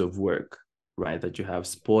areas of work, right? That you have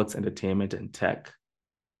sports, entertainment, and tech.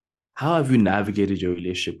 How have you navigated your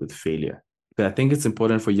relationship with failure? Because I think it's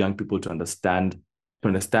important for young people to understand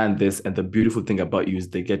this. And the beautiful thing about you is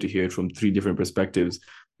they get to hear it from three different perspectives,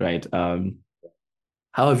 right?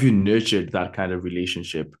 How have you nurtured that kind of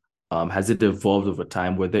relationship? Has it evolved over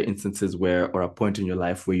time? Were there instances or a point in your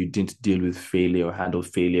life where you didn't deal with failure or handle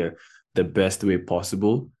failure the best way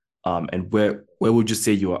possible? And where would you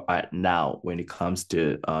say you are at now when it comes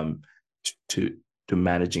to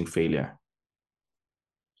managing failure?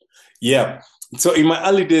 Yeah. So in my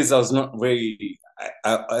early days, I was not very.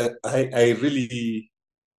 I really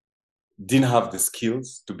didn't have the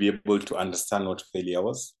skills to be able to understand what failure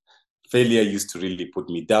was. Failure used to really put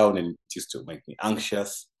me down and it used to make me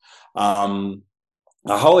anxious.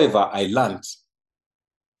 However, I learned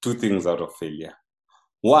two things out of failure.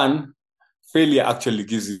 One, failure actually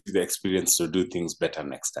gives you the experience to do things better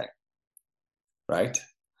next time, right?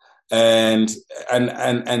 And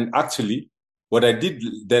actually, what I did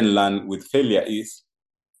then learn with failure is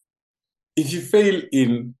if you fail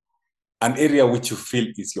in an area which you feel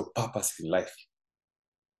is your purpose in life,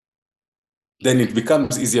 then it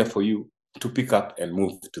becomes easier for you to pick up and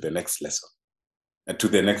move to the next lesson and to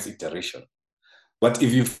the next iteration. But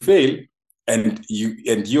if you fail and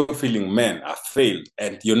you're feeling, man, I failed,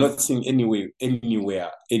 and you're not seeing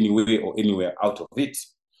anywhere out of it,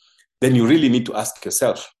 then you really need to ask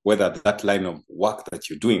yourself whether that line of work that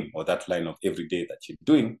you're doing or that line of everyday that you're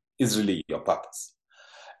doing is really your purpose.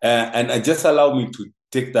 And I just allow me to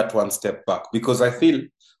take that one step back because I feel,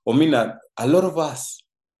 Omina, a lot of us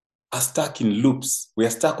are stuck in loops. We are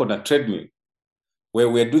stuck on a treadmill where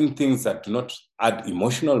we're doing things that do not add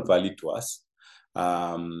emotional value to us.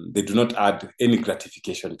 They do not add any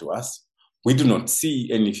gratification to us. We do not see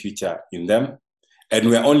any future in them. And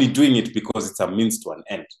we're only doing it because it's a means to an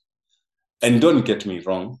end. And don't get me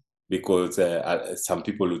wrong, because some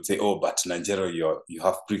people would say, oh, but Nanjero, you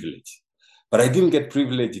have privilege. But I didn't get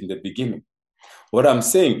privilege in the beginning. What I'm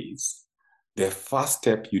saying is the first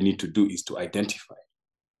step you need to do is to identify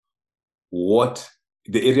what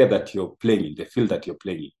the area that you're playing in, the field that you're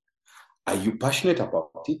playing in. Are you passionate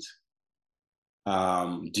about it?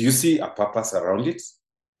 Do you see a purpose around it?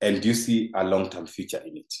 And do you see a long-term future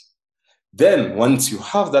in it? Then once you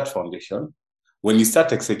have that foundation, when you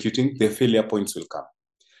start executing, the failure points will come.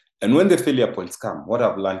 And when the failure points come, what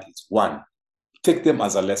I've learned is, one, take them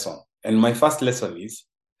as a lesson. And my first lesson is,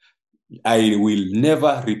 I will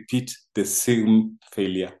never repeat the same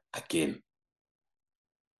failure again.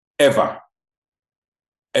 Ever.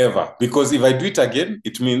 Ever. Because if I do it again,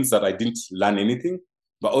 it means that I didn't learn anything,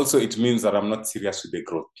 but also it means that I'm not serious with the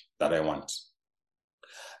growth that I want.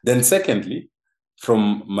 Then secondly,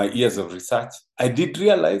 from my years of research, I did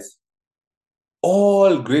realize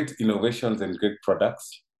all great innovations and great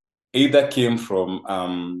products either came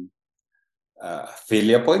from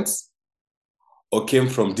failure points or came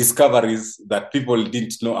from discoveries that people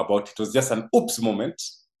didn't know about. It was just an oops moment.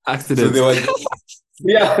 Accidents. So they were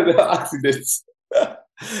they were accidents.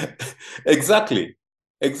 Exactly.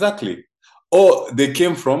 Or they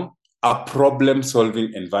came from a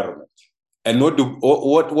problem-solving environment. And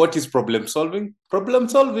what is problem solving? Problem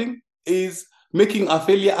solving is making a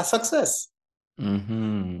failure a success.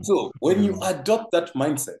 Mm-hmm. So when you adopt that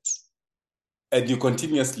mindset and you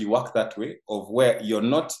continuously work that way of where you're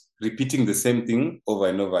not repeating the same thing over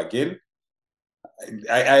and over again,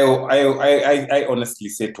 I honestly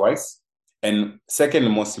say twice. And second,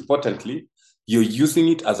 most importantly, you're using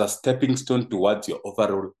it as a stepping stone towards your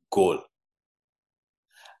overall goal.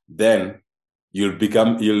 Then you'll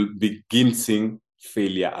begin seeing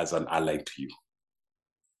failure as an ally to you.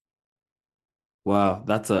 Wow,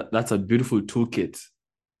 that's a beautiful toolkit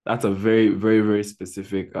That's a very, very, very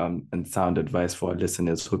specific and sound advice for our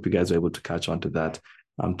listeners. Hope you guys are able to catch on to that.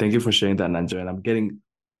 Thank you for sharing that, Nanjero. And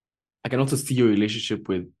I can also see your relationship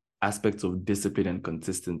with aspects of discipline and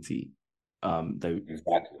consistency. That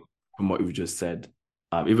Exactly. from what you've just said.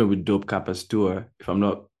 Even with Dope Campus Tour, if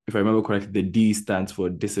I remember correctly, the D stands for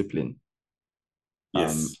discipline.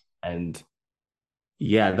 Yes. And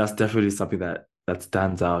yeah, that's definitely something that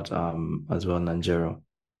stands out as well, Nanjero.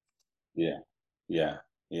 Yeah. Yeah.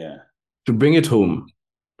 Yeah. To bring it home,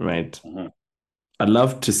 right? Mm-hmm. I'd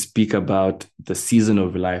love to speak about the season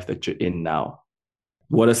of life that you're in now.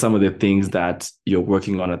 What are some of the things that you're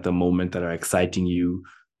working on at the moment that are exciting you,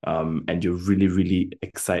 and you're really, really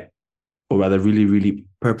excited, or rather, really, really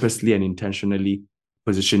purposely and intentionally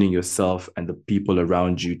positioning yourself and the people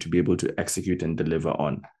around you to be able to execute and deliver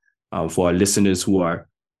on? For our listeners who are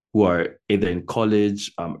either in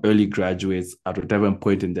college, early graduates, at whatever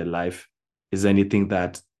point in their life, is there anything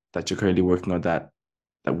that you're currently working on that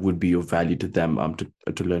would be of value to them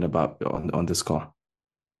to learn about on this call?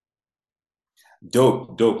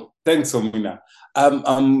 Dope. Thanks, Omina.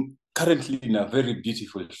 I'm currently in a very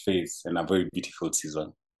beautiful phase and a very beautiful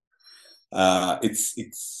season.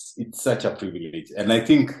 It's such a privilege, and I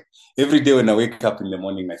think every day when I wake up in the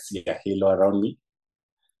morning, I see a halo around me,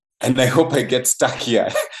 and I hope I get stuck here.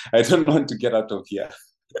 I don't want to get out of here.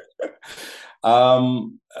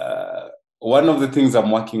 um, uh, One of the things I'm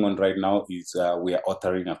working on right now is we are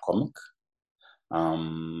authoring a comic.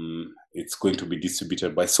 It's going to be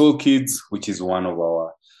distributed by Soul Kids, which is one of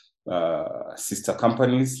our sister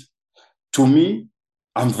companies. To me,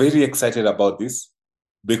 I'm very excited about this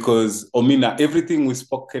because, Omina, everything we've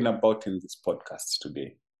spoken about in this podcast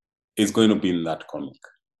today is going to be in that comic.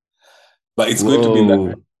 But it's going to be in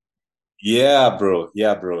that. Yeah, bro.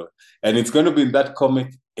 And it's going to be in that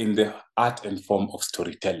comic in the art and form of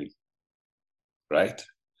storytelling, right?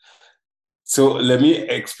 So let me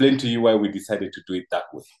explain to you why we decided to do it that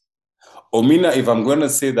way. Omina, if I'm going to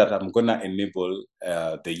say that I'm going to enable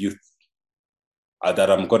the youth,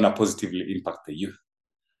 that I'm going to positively impact the youth,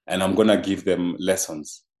 and I'm going to give them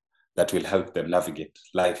lessons that will help them navigate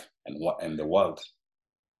life and the world,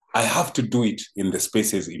 I have to do it in the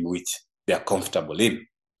spaces in which they're comfortable in.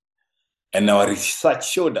 And our research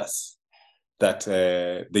showed us that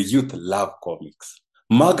the youth love comics.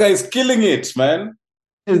 Manga is killing it, man.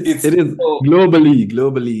 It is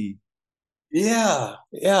globally. Yeah.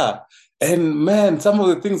 And man, some of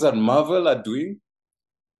the things that Marvel are doing,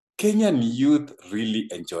 Kenyan youth really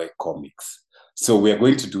enjoy comics. So we are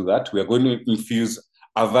going to do that. We are going to infuse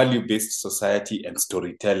a value-based society and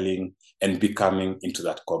storytelling and becoming into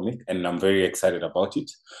that comic. And I'm very excited about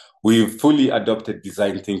it. We've fully adopted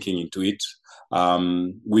design thinking into it.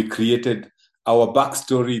 We created our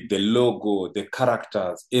backstory, the logo, the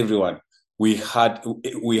characters, everyone. We had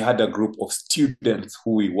a group of students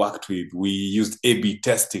who we worked with. We used A/B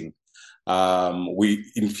testing. We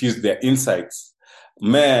infused their insights.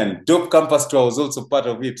 Man, Dope Campus Tour was also part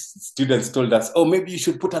of it. Students told us, oh, maybe you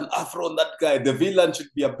should put an afro on that guy. The villain should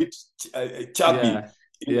be a bit chubby.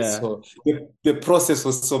 Yeah. So the process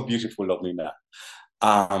was so beautiful, Omina.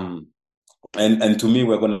 And to me,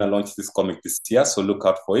 we're going to launch this comic this year, so look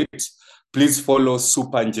out for it. Please follow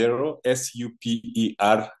Supernjero,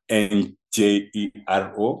 Supernjero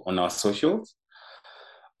on our socials.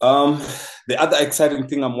 The other exciting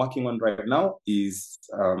thing I'm working on right now is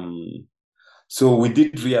so we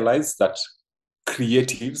did realize that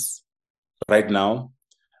creatives right now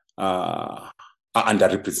are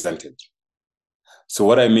underrepresented. So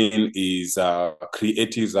what I mean is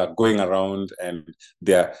creatives are going around and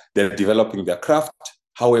they're developing their craft.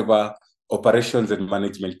 However, operations and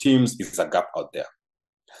management teams is a gap out there.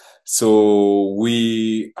 So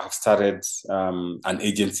we have started an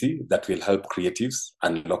agency that will help creatives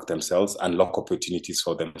unlock themselves, unlock opportunities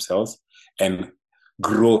for themselves, and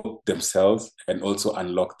grow themselves, and also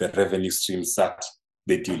unlock the revenue streams that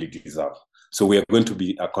they duly deserve. So we are going to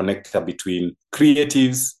be a connector between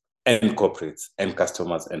creatives and corporates and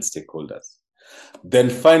customers and stakeholders. Then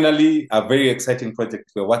finally, a very exciting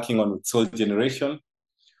project we're working on with Soul Generation.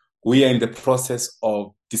 We are in the process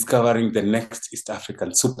of discovering the next East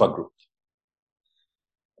African supergroup.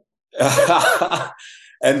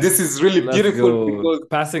 And this is really beautiful because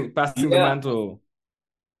passing the mantle.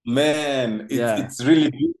 Man, it's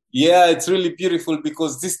really beautiful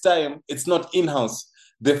because this time it's not in-house.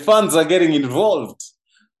 The fans are getting involved.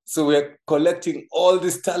 So we're collecting all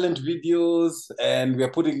these talent videos and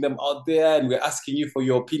we're putting them out there and we're asking you for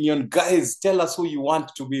your opinion. Guys, tell us who you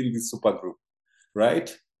want to be in this supergroup,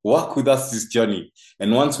 right? Work with us this journey.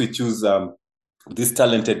 And once we choose these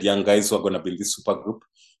talented young guys who are going to be in this supergroup,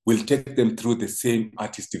 we'll take them through the same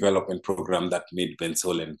artist development program that made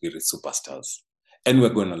Bensol and Viri superstars. And we're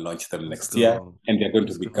going to launch them next year, and they're going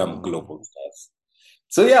to become global stars.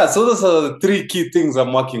 So yeah, so those are the 3 key things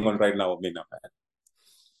I'm working on right now, Mina, man.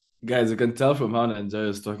 Guys, you can tell from how Nanjero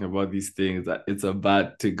is talking about these things that it's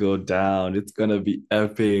about to go down. It's gonna be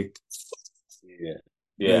epic. Yeah.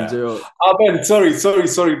 Yeah. Nanjero. Ben,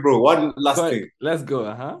 sorry, bro. One last thing. Let's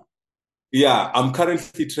go, Yeah, I'm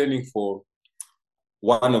currently training for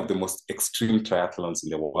one of the most extreme triathlons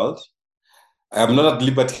in the world. I am not at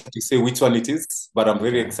liberty to say which one it is, but I'm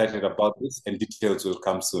very excited about this, and details will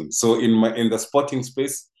come soon. So in the sporting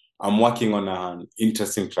space, I'm working on an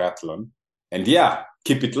interesting triathlon. And yeah,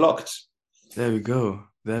 keep it locked. There we go.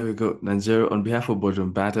 Nanjero, on behalf of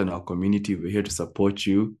Bodrum Bata and our community, we're here to support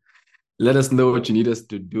you. Let us know what you need us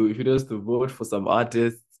to do. If you need us to vote for some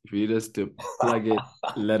artists, if you need us to plug it,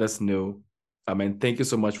 let us know. And thank you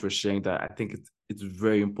so much for sharing that. I think it's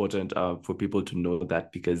very important for people to know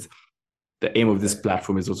that, because the aim of this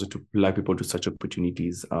platform is also to plug people to such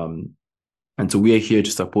opportunities. And so we are here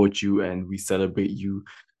to support you, and we celebrate you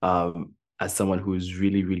as someone who is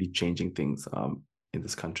really, really changing things in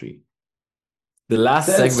this country. The last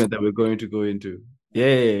segment that we're going to go into,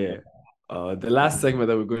 the last segment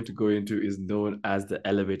that we're going to go into is known as the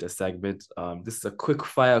elevator segment. This is a quick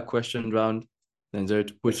fire question round. Nanjero,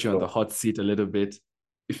 to put you on the hot seat a little bit.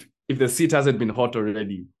 If the seat hasn't been hot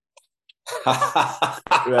already.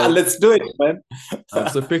 Right. Let's do it, man.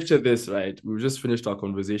 So picture this, right? We've just finished our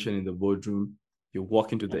conversation in the boardroom. You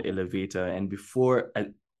walk into the elevator, and before, or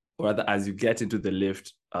rather, as you get into the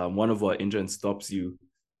lift, one of our interns stops you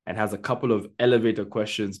and has a couple of elevator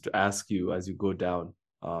questions to ask you as you go down.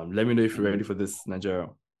 Let me know if you're ready for this,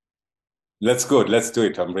 Nanjero. Let's go. Let's do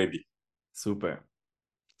it. I'm ready. Super,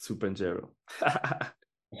 Nanjero.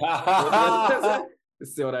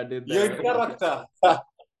 See what I did there? Your character.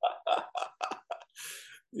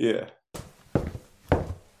 Yeah.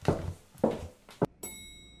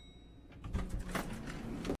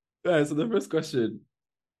 All right, so the first question,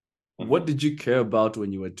 what did you care about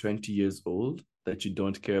when you were 20 years old that you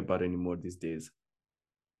don't care about anymore these days?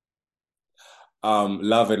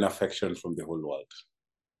 Love and affection from the whole world.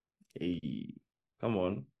 Hey, come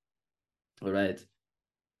on. All right.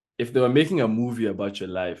 If they were making a movie about your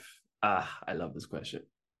life, I love this question.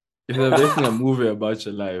 If they were making a movie about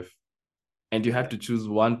your life, and you have to choose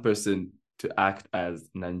one person to act as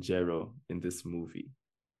Nanjero in this movie.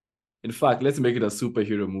 In fact, let's make it a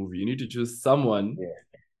superhero movie. You need to choose someone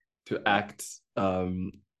to act,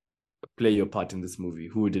 play your part in this movie.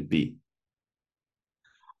 Who would it be?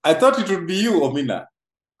 I thought it would be you, Omina.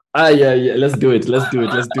 Yeah. Let's do it.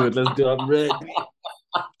 I'm ready.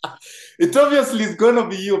 It obviously is gonna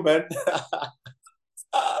be you, man.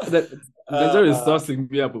 Nanjero is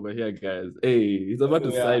saucing me up over here, guys. Hey, he's about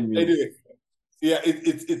to sign me. Anyway. Yeah,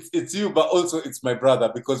 it's you, but also it's my brother,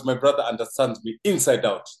 because my brother understands me inside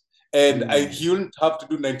out. And he wouldn't have to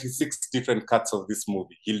do 96 different cuts of this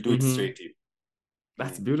movie. He'll do it straight in.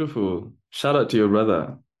 That's beautiful. Shout out to your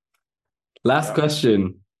brother. Last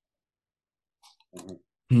question.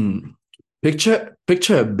 Picture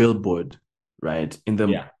a billboard, right, in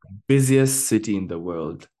the busiest city in the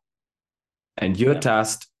world. And you're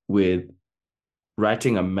tasked with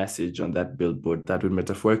writing a message on that billboard that would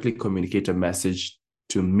metaphorically communicate a message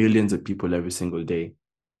to millions of people every single day.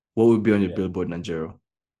 What would be on your billboard, Nanjero?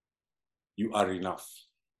 You are enough.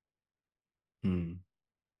 And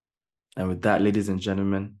with that, ladies and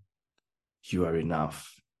gentlemen, you are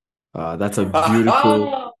enough. That's a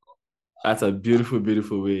beautiful,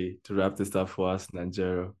 beautiful way to wrap this up for us,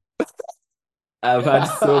 Nanjero. I've had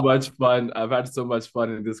so much fun.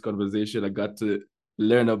 In this conversation. I got to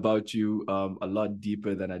learn about you a lot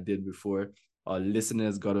deeper than I did before. Our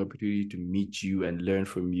listeners got an opportunity to meet you and learn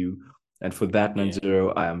from you. And for that,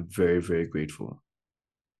 Nanjero, I am very, very grateful.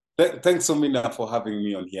 Thanks, Omina, for having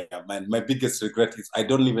me on here, man. My biggest regret is I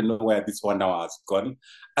don't even know where this 1 hour has gone.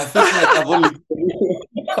 I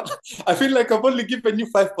feel like I've only given you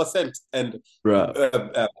 5%, and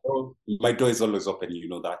my door is always open. You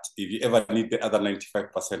know that. If you ever need the other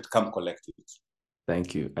 95%, come collect it.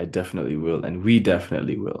 Thank you. I definitely will, and we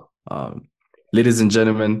definitely will. Ladies and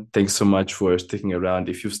gentlemen, thanks so much for sticking around.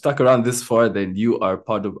 If you've stuck around this far, then you are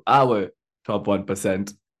part of our top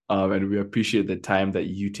 1%. And we appreciate the time that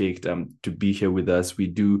you take to be here with us. We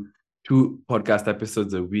do 2 podcast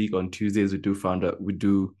episodes a week. On Tuesdays, we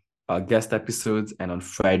do guest episodes, and on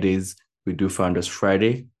Fridays, we do Founders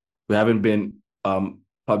Friday. We haven't been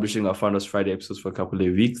publishing our Founders Friday episodes for a couple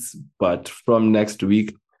of weeks, but from next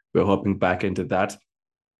week, we're hopping back into that.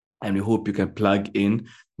 And we hope you can plug in.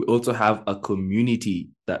 We also have a community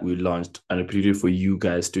that we launched, an opportunity for you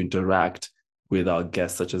guys to interact with our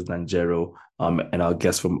guests, such as Nanjero, and our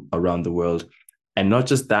guests from around the world. And not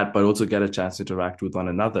just that, but also get a chance to interact with one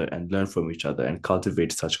another and learn from each other and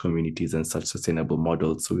cultivate such communities and such sustainable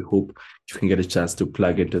models. So we hope you can get a chance to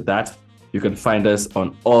plug into that. You can find us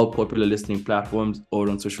on all popular listening platforms or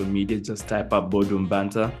on social media. Just type up Bodum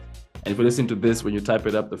Banter. And if you listen to this, when you type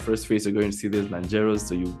it up, the first face you're going to see there's Nanjero's.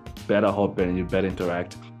 So you better hop in and you better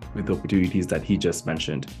interact with the opportunities that he just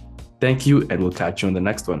mentioned. Thank you, and we'll catch you on the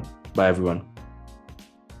next one. Bye, everyone.